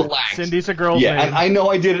 Fucking relax. Cindy's a girl's name. And I know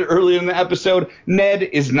I did it earlier in the episode. Ned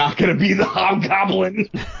is not going to be the Hobgoblin.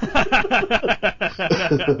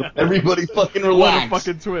 Everybody fucking relax. What a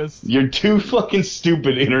fucking twist. You're too fucking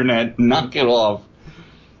stupid, Internet. Knock it off.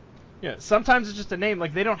 Yeah, sometimes it's just a name.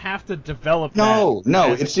 Like, they don't have to develop No,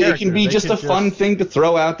 it can be just a fun thing to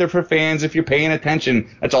throw out there for fans if you're paying attention.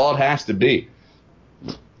 That's all it has to be.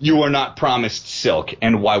 You are not promised Silk,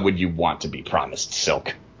 and why would you want to be promised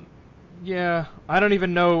Silk? Yeah, I don't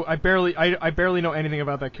even know. I barely know anything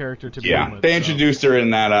about that character to begin with. They introduced her in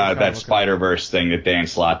that Spider-Verse thing that Dan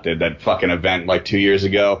Slott did, that fucking event like 2 years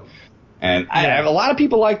ago. And a lot of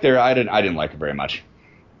people liked her. I didn't like her very much.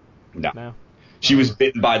 No. She was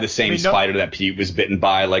bitten by the same spider that Pete was bitten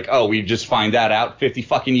by. Like, we just find that out 50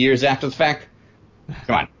 fucking years after the fact?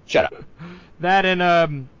 Come on, shut up. That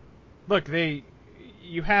and, look,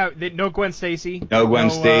 no Gwen Stacy. No Gwen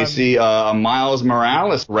Stacy. A Miles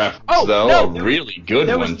Morales reference, a really good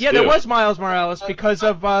one, too. Yeah, there was Miles Morales because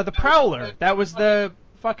of the Prowler. That was the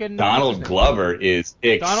fucking... Donald Glover is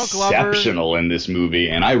exceptional in this movie,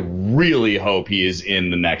 and I really hope he is in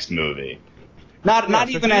the next movie. Not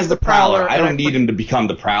even as the Prowler. I don't need him to become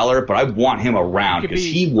the Prowler, but I want him around because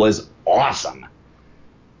he was awesome.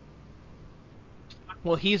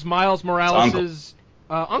 Well, he's Miles Morales'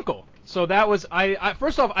 uncle. So that was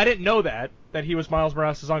first off, I didn't know that he was Miles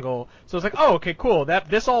Morales' uncle. So I was like, okay, cool.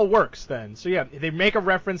 This all works then. So yeah, they make a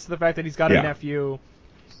reference to the fact that he's got a nephew,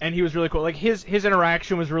 and he was really cool. Like his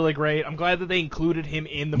interaction was really great. I'm glad that they included him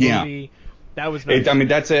in the movie. That was nice.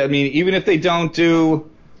 That's it. I mean, even if they don't do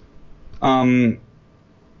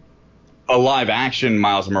a live action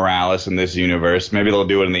Miles Morales in this universe. Maybe they'll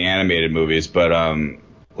do it in the animated movies, but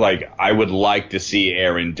like I would like to see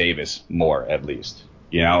Aaron Davis more at least.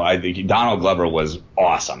 You know, I think Donald Glover was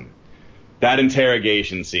awesome. That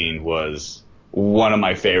interrogation scene was one of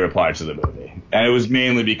my favorite parts of the movie, and it was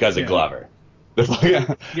mainly because of Glover.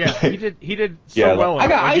 Yeah, he did so well. I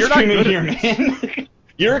got ice cream in here, man.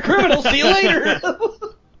 You're a criminal. See you later.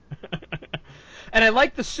 And I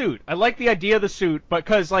like the suit. I like the idea of the suit,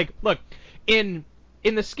 because, like, look, in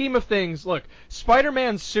the scheme of things, look,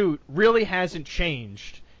 Spider-Man's suit really hasn't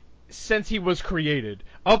changed since he was created,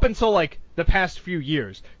 up until, like, the past few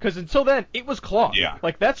years. Because until then, it was cloth. Yeah.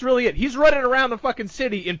 Like, that's really it. He's running around the fucking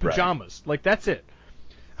city in pajamas. Right. Like, that's it.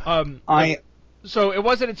 So it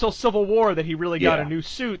wasn't until Civil War that he really got a new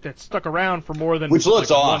suit that stuck around for more than which looks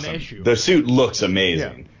like, awesome. one issue. The suit looks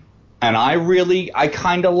amazing. Yeah. And I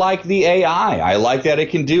kind of like the AI. I like that it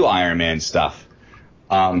can do Iron Man stuff.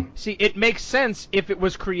 See, it makes sense if it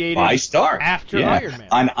was created by Stark after Iron Man.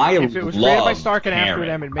 And if it was created by Stark and after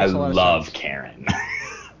them, it makes a lot of sense. I love Karen.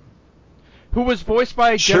 Who was voiced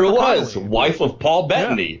by Sure Jennifer was. Connelly. Wife of Paul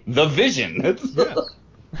Bettany. Yeah. The Vision. Yeah.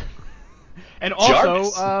 And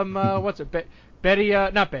also, what's it? Betty,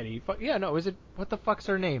 not Betty. Yeah, no, is it? What the fuck's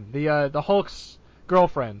her name? The Hulk's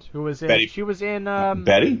girlfriend, who was in. Betty. She was in.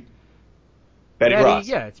 Betty. Betty Ross.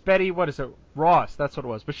 Yeah, it's Betty. What is it? Ross. That's what it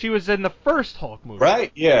was. But she was in the first Hulk movie.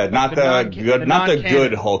 Right. Yeah, not the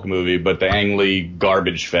good Hulk movie, but the Ang Lee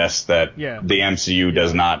garbage fest that the MCU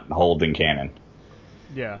does not hold in canon.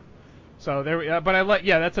 Yeah. So there. But I like.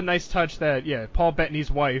 Yeah, that's a nice touch. That Paul Bettany's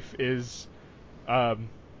wife is.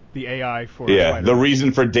 The AI for Spider-Man. The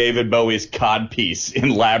reason for David Bowie's codpiece in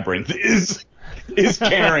Labyrinth is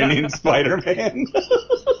Karen in Spider-Man.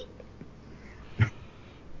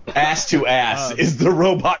 Ass to ass is the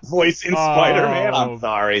robot voice in Spider-Man. I'm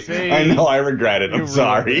sorry. See, I know I regret it. I'm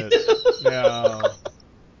sorry. No.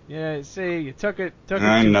 Yeah, see, you took it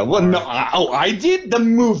I know. Well, no, I did. The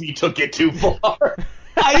movie took it too far.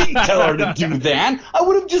 I didn't tell her to do that. I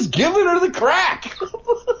would have just given her the crack.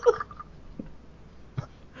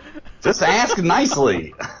 Just ask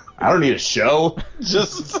nicely. I don't need a show.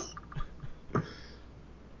 Just.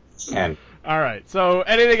 And. All right. So,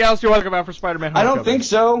 anything else you want to talk about for Spider-Man? I don't think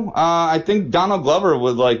so. I think Donald Glover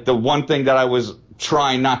was like the one thing that I was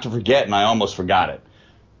trying not to forget, and I almost forgot it.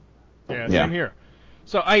 Yeah, same here.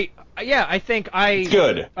 So I think it's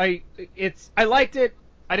good. I liked it.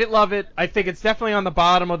 I didn't love it. I think it's definitely on the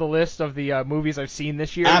bottom of the list of the movies I've seen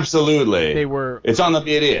this year. Absolutely.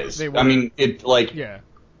 It is. I mean, it like. Yeah.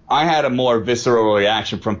 I had a more visceral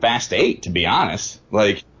reaction from Fast 8, to be honest.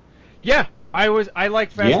 Like, yeah, I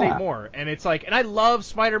liked Fast 8 more, and it's like, and I love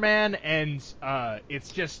Spider-Man, and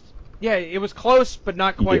it's just, it was close, but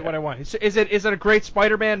not quite what I wanted. Is it a great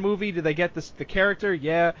Spider-Man movie? Do they get the character?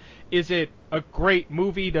 Yeah. Is it a great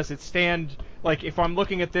movie? Does it stand, like, if I'm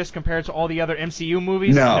looking at this compared to all the other MCU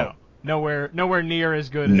movies? No. Nowhere near as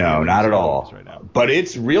good. No, not at all. Right now. But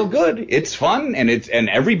it's real good. It's fun, and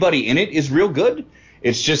everybody in it is real good.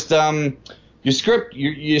 It's just your script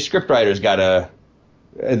writers gotta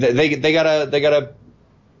they gotta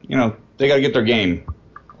get their game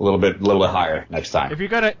a little bit higher next time. If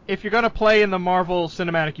you're gonna play in the Marvel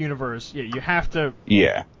Cinematic Universe, you have to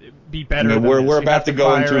be better. We're about to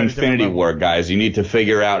go into Infinity War, guys. You need to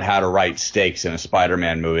figure out how to write stakes in a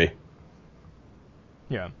Spider-Man movie.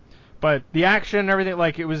 Yeah. But the action and everything,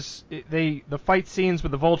 like, the fight scenes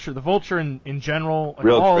with the Vulture in general, like,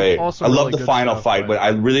 real great. Also I really love the final fight, but I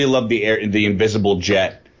really love the invisible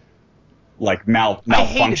jet, like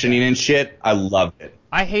malfunctioning and shit. I loved it.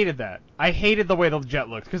 I hated that. I hated the way the jet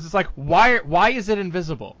looked, because it's like, why is it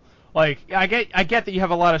invisible? Like, I get that you have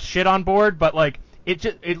a lot of shit on board, but like,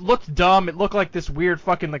 it looked dumb. It looked like this weird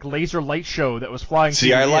fucking like laser light show that was flying.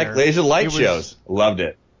 See, I like laser light shows. Loved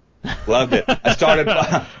it. Loved it.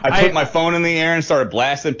 I put my phone in the air and started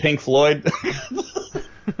blasting Pink Floyd.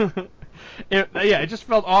 It just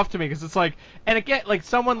felt off to me, because it's like, and again, like,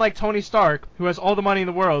 someone like Tony Stark, who has all the money in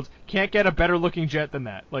the world, can't get a better looking jet than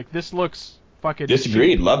that. Like, this looks fucking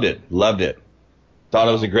disagreed. cheap. Loved it. Thought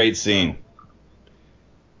it was a great scene.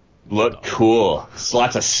 Looked cool.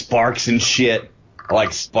 Lots of sparks and shit. I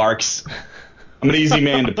like sparks. I'm an easy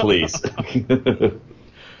man to please.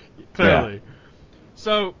 Clearly. Yeah.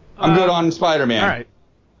 So I'm good on Spider-Man. All right,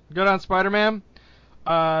 good on Spider-Man.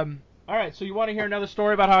 All right, so you want to hear another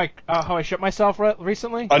story about how I shit myself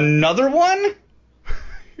recently? Another one?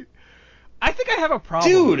 I think I have a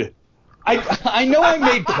problem. Dude, I know I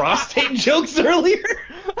made prostate jokes earlier.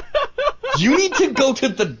 You need to go to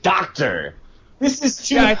the doctor. This is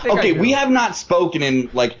too. Yeah, I think okay, I do. we have not spoken in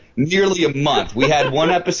like nearly a month. We had one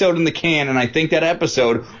episode in the can, and I think that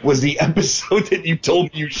episode was the episode that you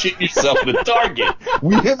told me you shit yourself at a Target.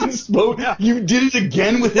 We haven't spoken. Yeah. You did it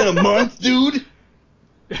again within a month, dude.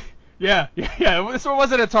 Yeah. This one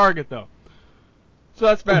wasn't a Target though, so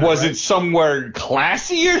that's better. Was right? it somewhere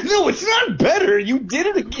classier? No, it's not better. You did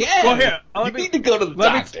it again. Well, here, you need to go to the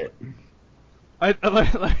doctor. Let me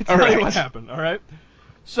tell All you right. what happened. All right.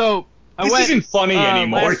 So I This went. isn't funny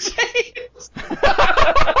anymore. last- James.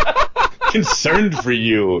 Concerned for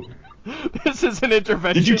you. This is an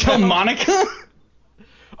intervention. Did you tell now. Monica?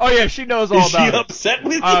 Oh yeah, she knows all Is she about upset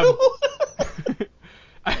with Um, you? it.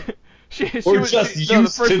 she Or was just she, no, the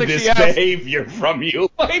used first to thing this she asked, behavior from you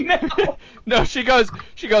by now? No, she goes,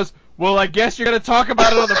 well, I guess you're gonna talk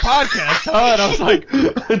about it on the podcast, huh? And I was like,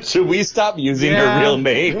 Should we stop using Yeah. her real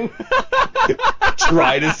name?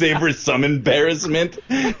 Try to save her some embarrassment?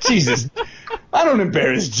 Jesus, I don't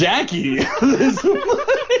embarrass Jackie.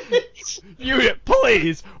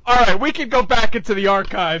 please. All right, we can go back into the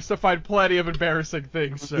archives to find plenty of embarrassing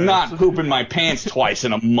things, sir. Not pooping my pants twice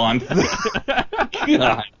in a month.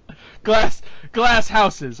 God. glass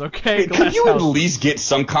houses, okay? Could Glass you at houses. least get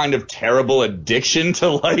some kind of terrible addiction to,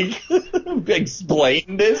 like,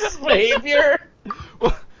 explain this behavior?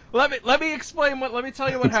 Well, let me explain let me tell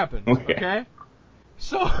you what happened. Okay.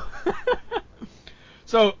 So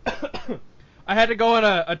I had to go on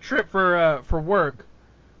a trip for work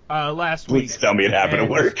last week. Please tell me it happened at And-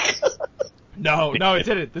 work. No, it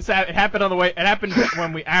didn't. It happened on the way. It happened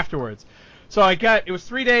when we afterwards. So it was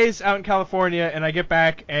 3 days out in California, and I get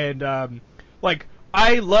back, and like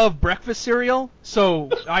I love breakfast cereal, so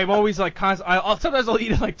I'm always like sometimes I'll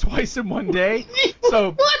eat it like twice in one day.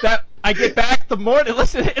 So that I get back the morning.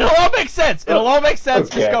 Listen, it'll all make sense. It'll all make sense.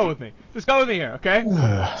 Okay. Just go with me. Just go with me here, okay?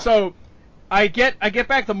 So I get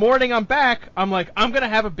back the morning I'm back. I'm like, I'm gonna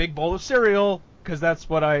have a big bowl of cereal. Because that's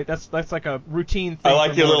like a routine thing. I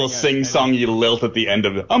like for your little morning sing-songy lilt at the end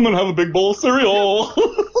of it. I'm gonna have a big bowl of cereal.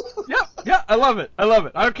 Yeah, I love it. I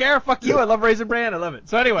don't care. Fuck you. I love Raisin Bran. I love it.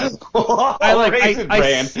 So anyway, Raisin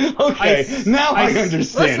Bran. Okay, now I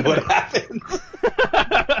understand listen. what happened.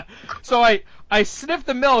 So I sniff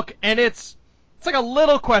the milk, and it's like a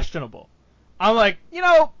little questionable. I'm like,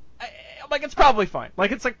 I'm like, it's probably fine.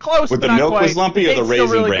 Like, it's like close, But but the not milk quite. was lumpy, or the It's still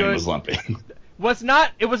Raisin really Bran good. was lumpy?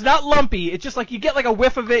 It was not lumpy. It's just like you get like a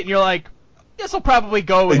whiff of it, and you're like, this will probably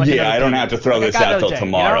go. In like Yeah, another I don't day. have to throw Like, I this got out another till day,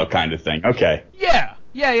 tomorrow, kind of thing. Okay. Yeah.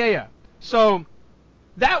 So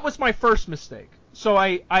that was my first mistake. So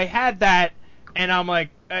I had that, and I'm like,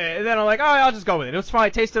 then I'm like, oh, I'll just go with it. It was fine.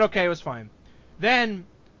 It tasted okay. It was fine. Then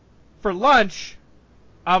for lunch,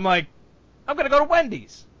 I'm like, I'm gonna go to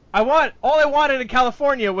Wendy's. All I wanted in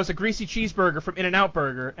California was a greasy cheeseburger from In-N-Out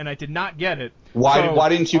Burger, and I did not get it. Why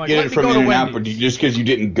didn't you I'm like, get let it me from go to In-N-Out? Wendy's. Just because you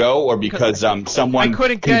didn't go, or because someone I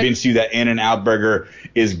couldn't get- convinced you that In-N-Out Burger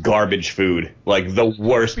is garbage food, like the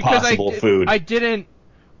worst Because possible food? I didn't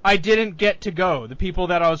get to go. The people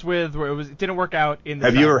that I was with, it didn't work out in the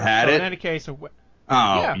Have you time. ever had So it? In any case,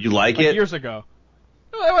 Oh, you like it? years ago.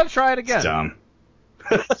 Oh, I want to try it again. It's dumb.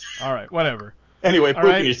 All right, whatever. Anyway, All pooping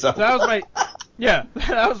right. yourself. So that was my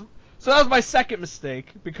that was my second mistake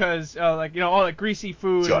because all that greasy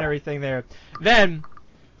food Sure. and everything there. Then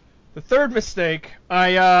the third mistake,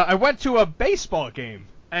 I went to a baseball game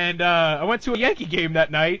and I went to a Yankee game that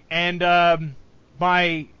night and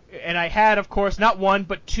I had, of course, not one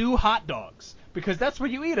but 2 hot dogs because that's what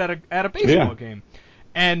you eat at a baseball game.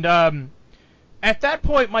 And at that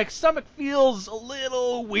point, my stomach feels a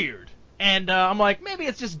little weird, and I'm like, maybe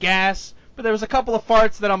it's just gas. But there was a couple of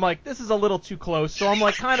farts that I'm like, this is a little too close. So I'm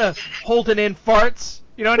like kind of holding in farts.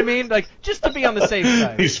 You know what I mean? Like just to be on the safe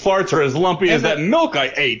side. These farts are as lumpy as that milk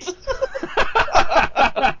I ate.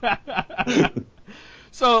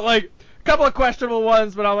 So like a couple of questionable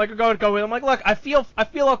ones, but I'm like, go with. I'm like, look, I feel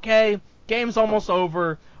okay. Game's almost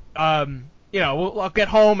over. I'll get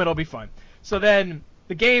home. It'll be fun. So then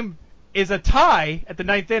the game is a tie at the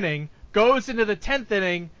 9th inning, goes into the 10th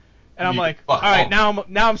inning. And I'm like, all right, now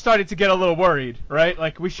I'm starting to get a little worried, right?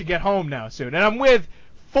 Like we should get home now soon. And I'm with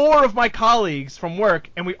 4 of my colleagues from work,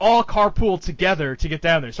 and we all carpool together to get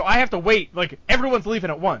down there. So I have to wait. Like everyone's leaving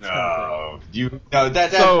at once. At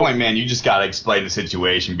that point, man, you just gotta explain the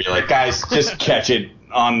situation. Be like, guys, just catch it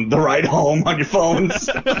on the ride home on your phones.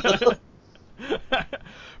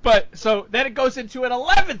 But so then it goes into an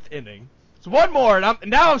 11th inning. So one more, and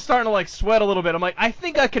now I'm starting to like sweat a little bit. I'm like, I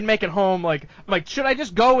think I can make it home. Like, I'm like, should I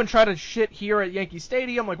just go and try to shit here at Yankee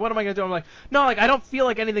Stadium? Like, what am I gonna do? I'm like, no, like I don't feel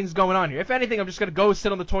like anything's going on here. If anything, I'm just gonna go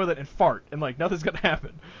sit on the toilet and fart, and like nothing's gonna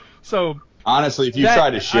happen. So honestly, if you try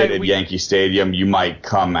to shit at Yankee Stadium, you might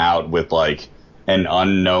come out with like an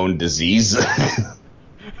unknown disease.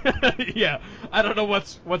 Yeah, I don't know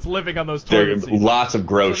what's living on those There toilet seats. lots of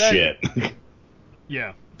gross So then- shit.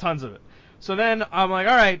 Yeah, tons of it. So then I'm like,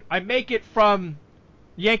 all right, I make it from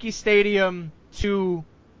Yankee Stadium to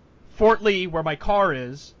Fort Lee, where my car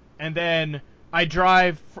is, and then I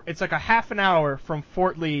drive. It's like a half an hour from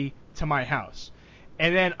Fort Lee to my house,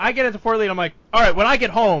 and then I get into Fort Lee, and I'm like, all right, when I get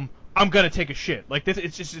home, I'm gonna take a shit. Like this,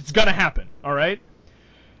 it's gonna happen. All right.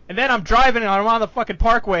 And then I'm driving, and I'm on the fucking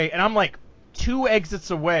parkway, and I'm like 2 exits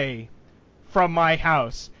away from my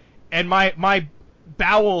house, and my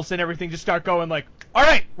bowels and everything just start going like, all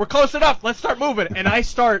right, we're close enough, let's start moving. And I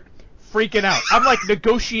start freaking out. I'm like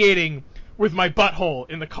negotiating with my butthole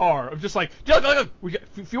in the car. I'm just like, look, we got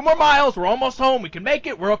a few more miles, we're almost home, we can make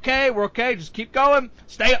it, we're okay, just keep going.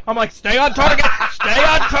 I'm like, stay on target, stay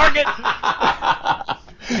on target.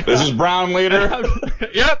 This is Brown Leader.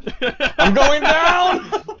 Yep. I'm going down.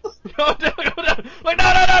 Go down. Like,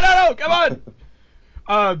 no, come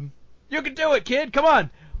on. You can do it, kid. Come on.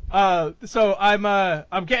 So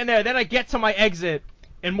I'm getting there. Then I get to my exit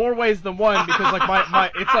in more ways than one because like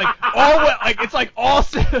my it's like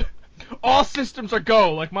all systems are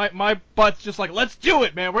go. Like my butt's just like, let's do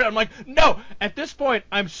it, man. I'm like, no. At this point,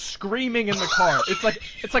 I'm screaming in the car. It's like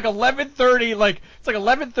 11:30, like it's like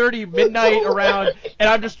 11:30 midnight around, and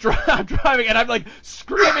I'm just I'm driving, and I'm like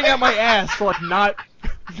screaming at my ass for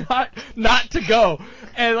like not to go,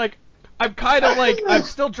 and like I'm kind of like I'm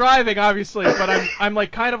still driving obviously, but I'm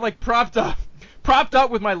like kind of like propped up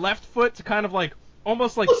with my left foot to kind of like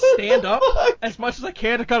almost like stand up as much as I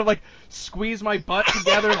can to kind of like squeeze my butt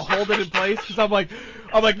together and hold it in place because I'm like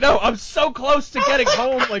no, I'm so close to getting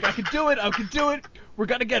home, like I can do it, we're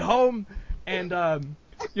gonna get home. And I'm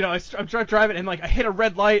driving, and like I hit a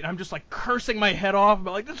red light, and I'm just like cursing my head off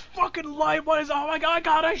about like, this fucking light, oh my god, I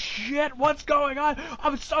gotta shit, what's going on,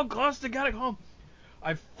 I'm so close to getting home.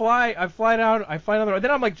 I fly down the road.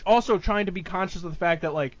 Then I'm like also trying to be conscious of the fact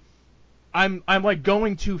that like I'm like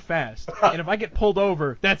going too fast, and if I get pulled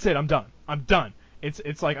over, that's it. I'm done.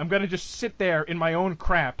 It's like I'm gonna just sit there in my own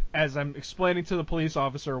crap as I'm explaining to the police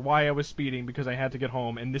officer why I was speeding because I had to get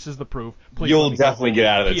home, and this is the proof. Please You'll definitely get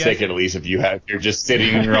out of the P.S. ticket at least if you're just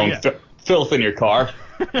sitting in your own filth in your car.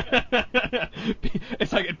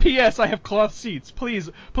 It's like, P.S. I have cloth seats. Please,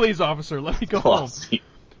 officer, let me go home.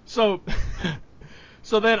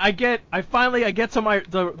 So then I finally get to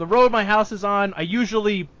the road my house is on. I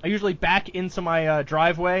usually back into my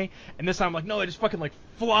driveway, and this time I'm like, no, I just fucking like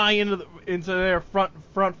fly into their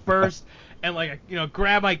front first, and like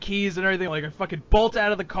grab my keys and everything, like I fucking bolt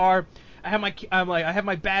out of the car. I have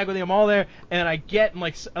my bag with me, I'm all there, and I get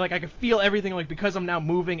like I can feel everything, like because I'm now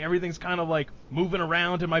moving, everything's kind of like moving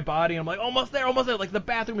around in my body, and I'm like almost there, like the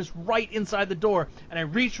bathroom is right inside the door, and I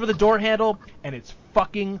reach for the door handle, and it's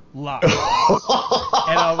fucking locked.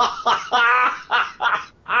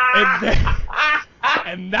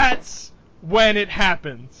 and that's when it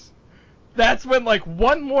happens. That's when like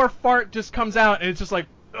one more fart just comes out, and it's just like,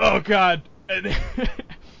 oh god. And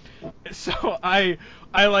so I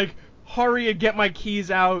like hurry and get my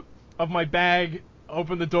keys out of my bag,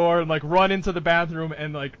 open the door, and like run into the bathroom,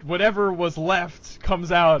 and like whatever was left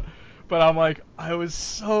comes out. But I'm like, I was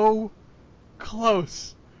so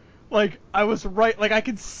close. Like I was right, like I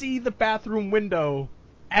could see the bathroom window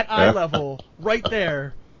at eye level right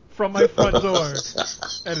there from my front door,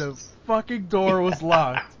 and the fucking door was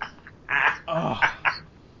locked. Oh.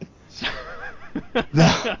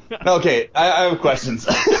 Okay, I have questions.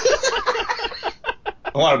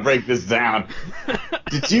 I want to break this down.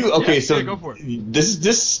 Did you? Okay, so yeah, go for it.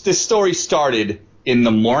 This story started in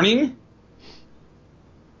the morning.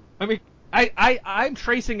 I mean, I'm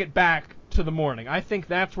tracing it back to the morning. I think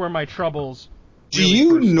that's where my troubles. Do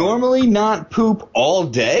you normally not poop all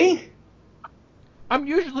day? I'm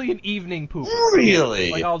usually an evening pooper.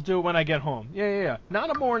 Really? Like I'll do it when I get home. Yeah. Not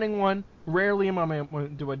a morning one. Rarely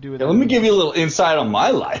do I do it. Yeah, let me give you a little insight on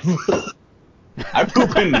my life. I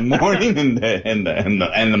poop in the morning, and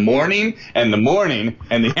the morning,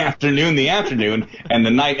 and the afternoon, and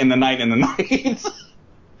the night.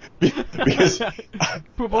 Because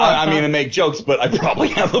poop a lot, I mean to make jokes, but I probably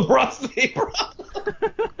have a prostate problem.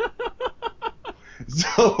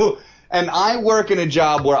 So, and I work in a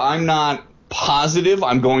job where I'm not positive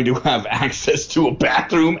I'm going to have access to a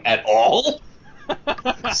bathroom at all.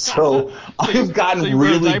 So I've gotten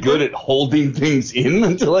really good at holding things in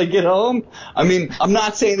until I get home. I mean, I'm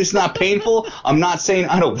not saying it's not painful. I'm not saying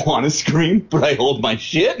I don't want to scream, but I hold my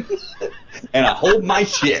shit. And I hold my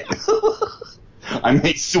shit. I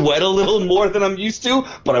may sweat a little more than I'm used to,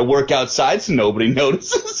 but I work outside so nobody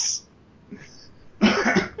notices.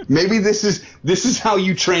 Maybe this is how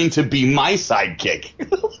you train to be my sidekick.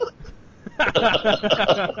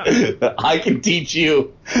 I can teach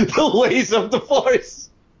you the ways of the Force.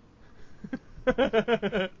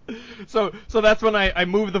 So that's when I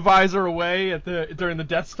move the visor away during the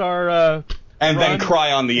Death Star and run. Then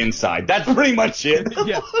cry on the inside. That's pretty much it.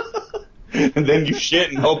 Yeah. And then you shit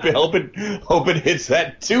and hope it hits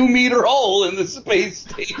that 2-meter hole in the space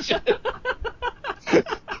station.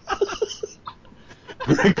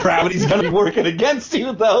 Gravity's gonna be working against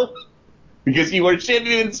you though, because you are shitting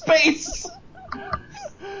in space.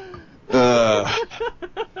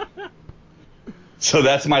 So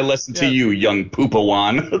that's my lesson to you, young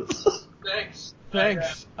Poopawan. Thanks. That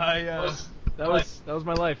was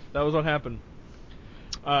my life. That was what happened.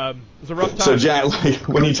 It was a rough time. So Jack,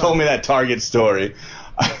 when you told me that Target story,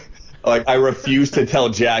 I refused to tell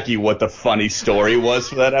Jackie what the funny story was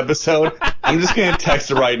for that episode. I'm just gonna text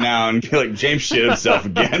her right now and be like, James shit himself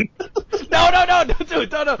again. No, don't do it.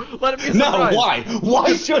 Don't. Let it be a surprise. No, why?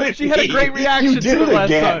 Why should it She had a great reaction you did to it last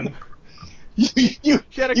again. time. You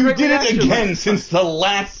She had a did great it reaction again last since the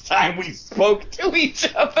last time we spoke to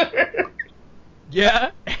each other.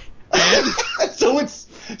 Yeah. And?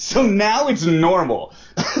 So now it's normal.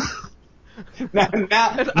 Now you're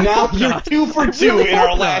not. 2 for 2 really in our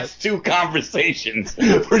hope last 2 conversations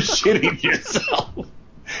for shitting yourself.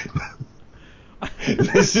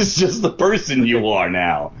 This is just the person you are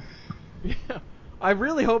now. Yeah. I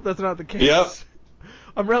really hope that's not the case. Yep.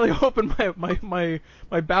 I'm really hoping my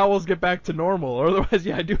bowels get back to normal, or otherwise,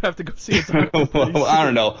 yeah, I do have to go see a doctor. Well, I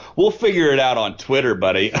don't know. We'll figure it out on Twitter,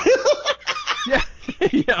 buddy. Yeah,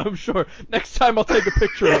 yeah, I'm sure. Next time I'll take a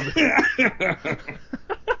picture of it.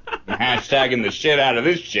 Hashtagging the shit out of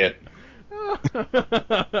this shit.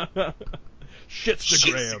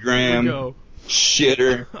 Shitstagram. Here we go.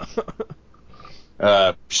 Shitter.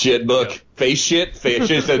 Shit book. Yep. Face shit. Face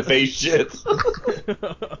shit said face shit.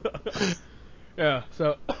 Yeah,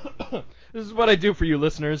 so this is what I do for you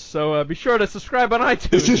listeners, so be sure to subscribe on iTunes.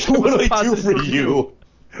 This is what I do for you.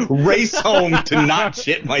 Race home to not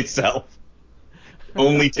shit myself.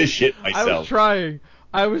 Only to shit myself.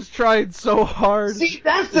 I was trying so hard. See,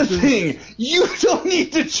 that's the thing. You don't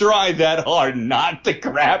need to try that hard not to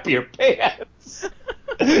crap your pants.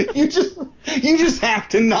 You just have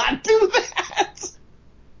to not do that.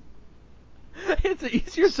 It's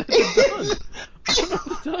easier said than done. I don't know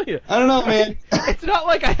what to tell you. I don't know, man. It's not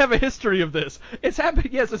like I have a history of this. It's happened.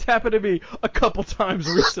 Yes, it's happened to me a couple times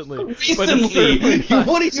recently. Recently?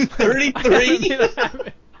 What are you, 33?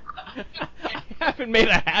 I haven't made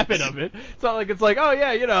a habit of it. It's not like it's like, oh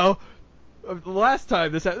yeah, the last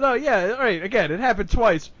time this happened. Oh yeah, all right. Again, it happened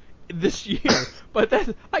twice this year, but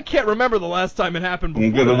I can't remember the last time it happened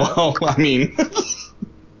before. Well, I mean,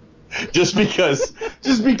 just because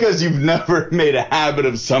you've never made a habit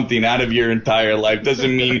of something out of your entire life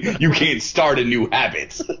doesn't mean you can't start a new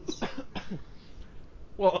habit.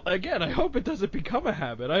 Well, again, I hope it doesn't become a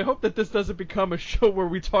habit. I hope that this doesn't become a show where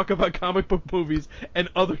we talk about comic book movies and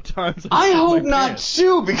other times. I hope not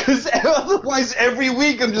too, because otherwise every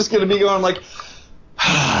week I'm just going to be going like,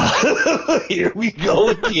 here we go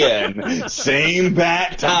again. Same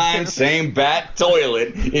bat time, same bat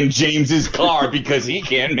toilet in James's car because he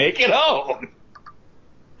can't make it home.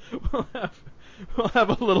 We'll have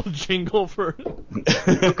a little jingle for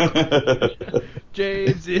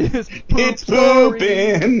James is poop. It's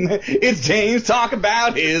pooping. It's James talking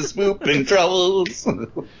about his pooping troubles.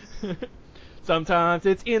 Sometimes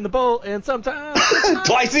it's in the bowl, and sometimes it's not.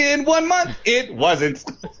 Twice in 1 month, it wasn't.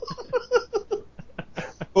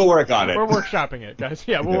 We'll work on it. We're workshopping it, guys.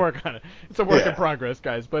 Yeah, we'll work on it. It's a work in progress,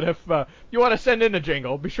 guys. But if you want to send in a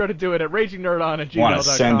jingle, be sure to do it at ragingnerdon@gmail.com. Want to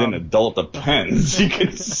send in adult depends. You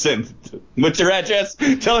can send. What's your address?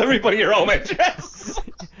 Tell everybody your home address.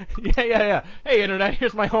 Yeah. Hey, internet,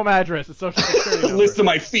 here's my home address. It's social security number. List of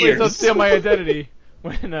my fears. Please don't steal my identity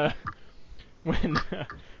when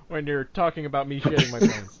you're talking about me shitting my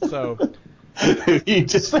pants. So. You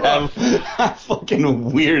just have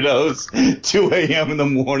fucking weirdos 2 a.m. in the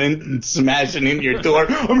morning smashing in your door.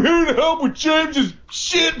 I'm here to help with James's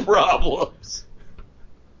shit problems.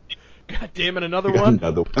 God damn it, another one?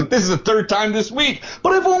 Another one. This is the 3rd time this week,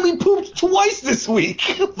 but I've only pooped twice this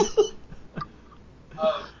week. You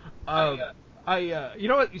know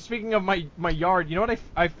what? Speaking of my yard, you know what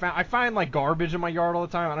I found? I find like garbage in my yard all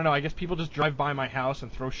the time. I don't know. I guess people just drive by my house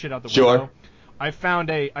and throw shit out the window. I found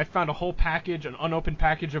a whole package, an unopened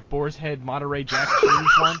package of Boar's Head Monterey Jack cheese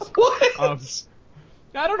once. What?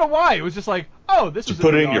 I don't know why. It was just like, oh, this is.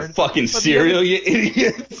 Put it in your fucking cereal, you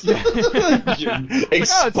idiots. Yeah. Your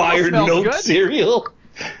expired milk cereal.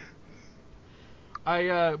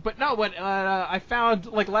 But no, when I found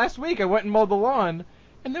like last week, I went and mowed the lawn,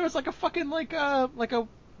 and there was like a fucking like a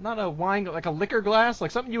not a wine, like a liquor glass,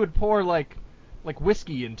 like something you would pour like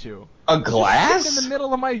whiskey into. A It was just glass? sitting in the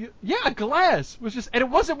middle of my a glass was just, and it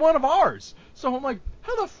wasn't one of ours. So I'm like,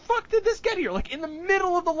 how the fuck did this get here? Like in the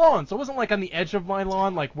middle of the lawn. So it wasn't like on the edge of my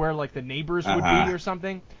lawn, like where like the neighbors would be or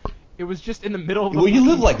something. It was just in the middle of the. Well, you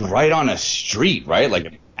live like right on a street, right?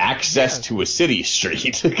 Like access to a city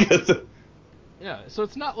street. Yeah, so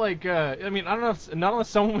it's not like I mean, I don't know if not unless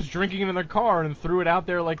someone was drinking it in their car and threw it out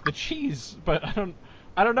there like the cheese, but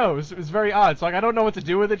I don't know. It was very odd. So like I don't know what to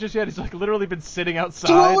do with it just yet. It's like literally been sitting outside.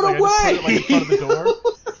 Throw it like, away. I just put it like in front of the door.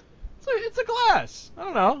 It's a glass. I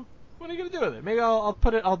don't know. What are you gonna do with it? Maybe I'll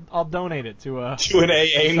put it. I'll donate it to an AA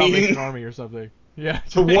Salvation meeting. Army or something. Yeah.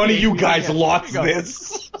 So one of you guys lost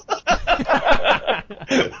this.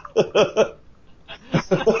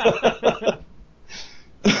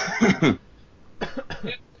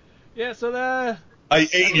 Yeah, so I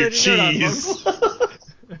ate your cheese.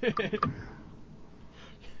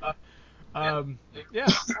 Yeah.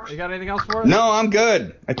 You got anything else for us? No, I'm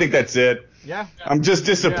good. I think that's it. Yeah. I'm just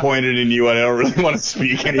disappointed in you. I don't really want to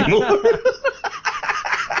speak anymore.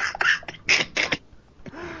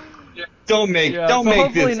 Don't make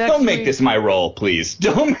this my role, please.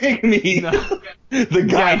 Don't make me the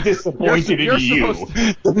guy disappointed in you,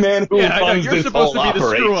 the man who runs you're this supposed whole to be the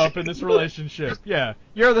operation. screw up in this relationship. Yeah,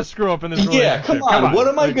 you're the screw up in this relationship. Yeah, come on. What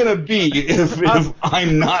am I gonna be if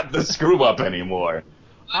I'm not the screw up anymore?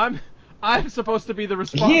 I'm supposed to be the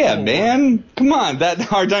responsible. Yeah, man. Come on.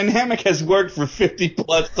 That our dynamic has worked for 50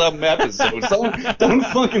 plus some episodes. Don't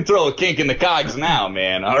fucking throw a kink in the cogs now,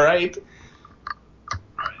 man. All right.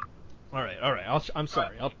 All right. I'm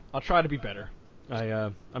sorry. I'll try to be better.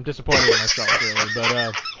 I'm disappointed in myself, really,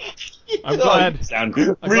 but I'm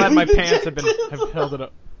glad my pants have held it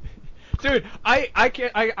up. Dude,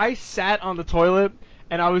 I sat on the toilet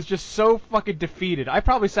and I was just so fucking defeated. I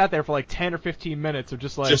probably sat there for like 10 or 15 minutes of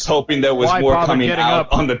just hoping there was more coming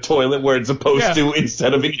out on the toilet where it's supposed to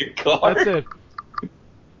instead of in your car. That's it.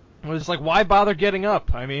 I was just like, why bother getting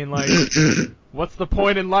up? I mean, like, what's the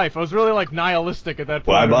point in life? I was really like nihilistic at that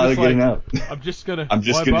point. Why bother getting up? I'm just gonna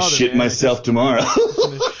shit myself tomorrow. I'm just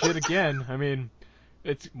gonna shit again. I mean,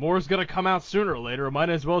 more's gonna come out sooner or later. I might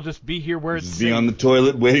as well just be here where it's safe. Be on the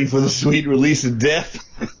toilet waiting for the sweet release of death.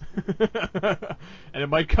 And it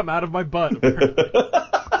might come out of my butt. The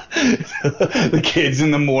kids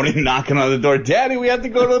in the morning knocking on the door. Daddy, we have to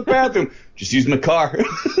go to the bathroom. Just use my car.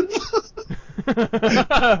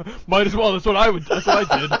 Might as well. That's what I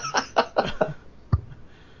did.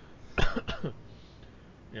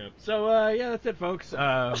 Yeah. So that's it, folks. You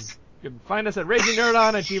can find us at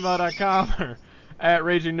ragingnerdon@gmail.com or at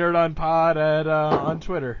ragingnerdonpod on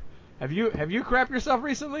Twitter. Have you crapped yourself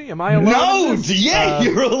recently? Am I alone? No,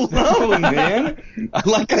 you're alone, man.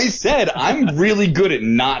 Like I said, I'm really good at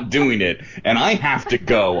not doing it, and I have to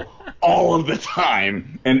go all of the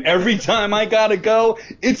time. And every time I gotta go,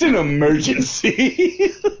 it's an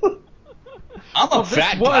emergency. I'm a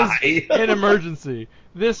fat guy. This was an emergency.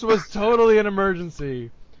 This was totally an emergency.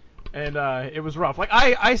 And it was rough. Like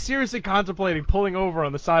I seriously contemplating pulling over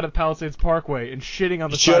on the side of Palisades Parkway and shitting on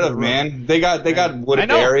the side of the road. Should have, man. They got wooded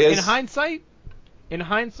areas. In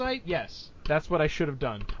hindsight, yes, that's what I should have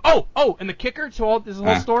done. Oh, and the kicker to all this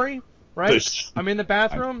whole story, right? I'm in the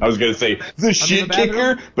bathroom. I was gonna say the shit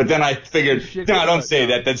kicker, but then I figured, no, don't say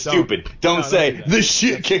that. That's stupid. Don't say the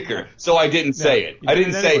shit kicker. So I didn't say it. I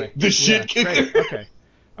didn't say the shit kicker. Great. Okay.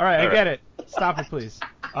 All right, I get it. Stop it, please.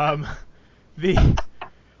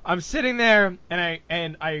 I'm sitting there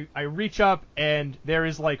and I reach up and there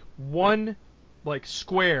is like one like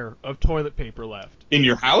square of toilet paper left. In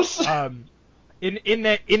your house? In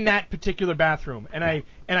that particular bathroom. And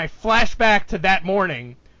I flash back to that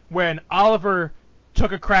morning when Oliver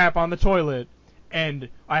took a crap on the toilet and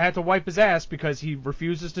I had to wipe his ass because he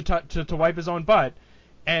refuses to wipe his own butt.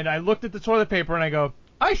 And I looked at the toilet paper and I go,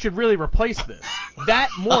 I should really replace this. That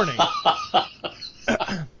morning.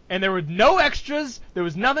 And there were no extras. There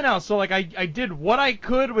was nothing else. So, like, I did what I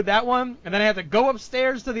could with that one, and then I had to go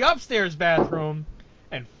upstairs to the upstairs bathroom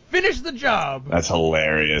and finish the job. That's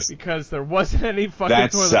hilarious. Because there wasn't any fucking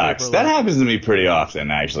toilet paper sucks. left. That happens to me pretty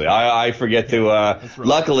often, actually. I forget to...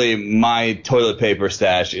 luckily, my toilet paper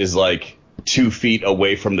stash is, like, 2 feet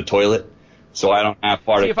away from the toilet, so I don't have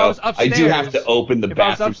far to go. I do have to open the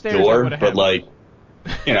bathroom door, but, like,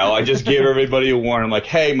 you know, I just give everybody a warning. I'm like,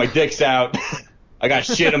 hey, my dick's out. I got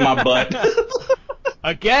shit in my butt.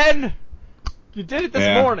 Again? You did it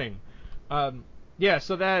this morning. Yeah,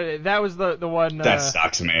 so that was the one. That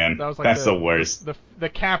sucks, man. That was like That's the worst. The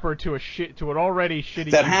capper to an already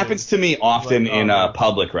shitty. That happens to me often in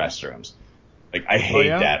public restrooms. Like, I hate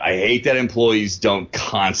that. I hate that employees don't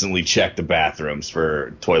constantly check the bathrooms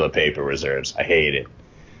for toilet paper reserves. I hate it.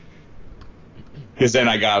 Because then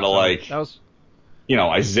I gotta,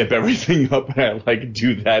 I zip everything up and I,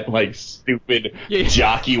 do that, stupid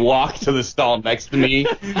jockey walk to the stall next to me.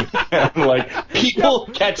 And, people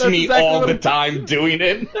catch me exactly all the time doing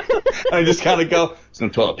it. I just kind of go, there's no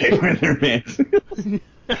toilet paper in there, man.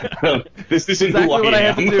 This isn't exactly who I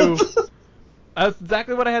am. Had to do. That's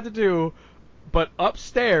exactly what I had to do. But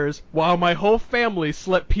upstairs, while my whole family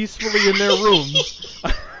slept peacefully in their rooms,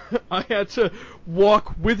 I had to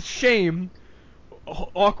walk with shame,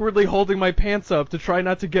 awkwardly holding my pants up to try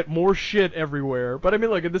not to get more shit everywhere. But I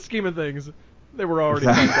mean, look, in the scheme of things, they were already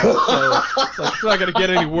fucked up, so it's not going to get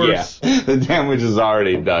any worse. Yeah, the damage is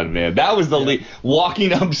already done, man. That was the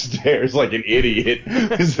walking upstairs like an idiot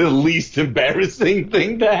is the least embarrassing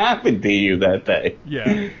thing to happen to you that day.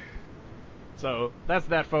 Yeah. So, that's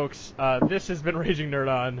that, folks. This has been Raging Nerd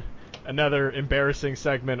On, another embarrassing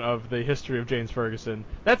segment of the history of James Ferguson.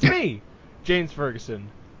 That's me, James Ferguson.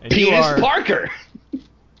 And Penis Parker!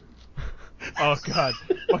 Oh, God.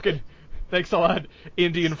 Fucking, thanks a lot,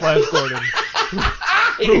 Indian Flash Gordon.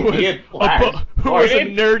 who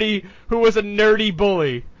was a nerdy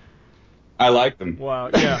bully. I liked him.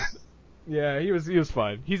 Wow, yeah. Yeah, he was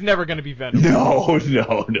fine. He's never going to be Venom. No.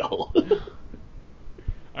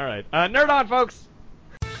 All right. Nerd on, folks!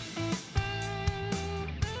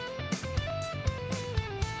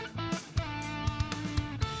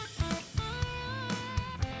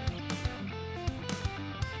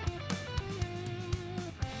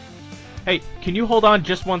 Hey, can you hold on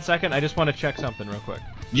just 1 second? I just want to check something real quick.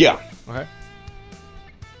 Yeah. Okay.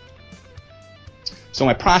 So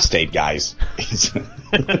my prostate, guys.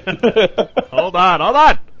 Hold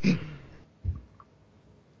on!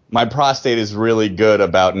 My prostate is really good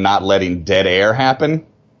about not letting dead air happen.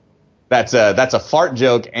 That's a fart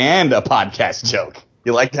joke and a podcast joke.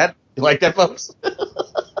 You like that? You like that, folks?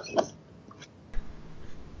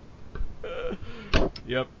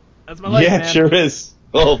 Yep. That's my life, man. Yeah, it sure is.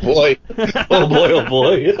 Oh, boy. Oh,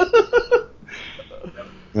 boy.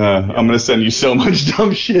 I'm going to send you so much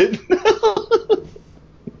dumb shit.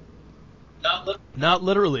 Not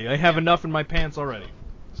literally. I have enough in my pants already.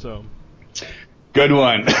 So... Good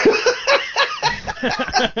one. I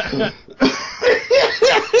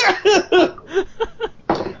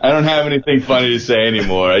don't have anything funny to say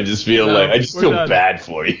anymore. I just feel I feel bad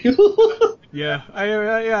for you. Yeah,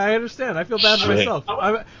 I understand. I feel bad for myself.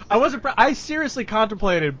 I wasn't. I seriously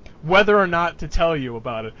contemplated whether or not to tell you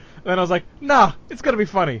about it. And then I was like, nah, it's gonna be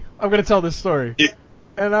funny. I'm gonna tell this story.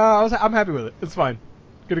 And I'm happy with it. It's fine.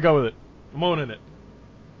 Gonna go with it. I'm owning it.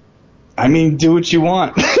 I mean, do what you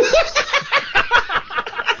want.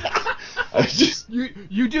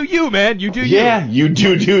 You do you, man. You do you. Yeah, you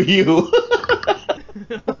do you.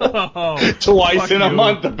 Twice in a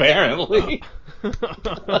month, apparently.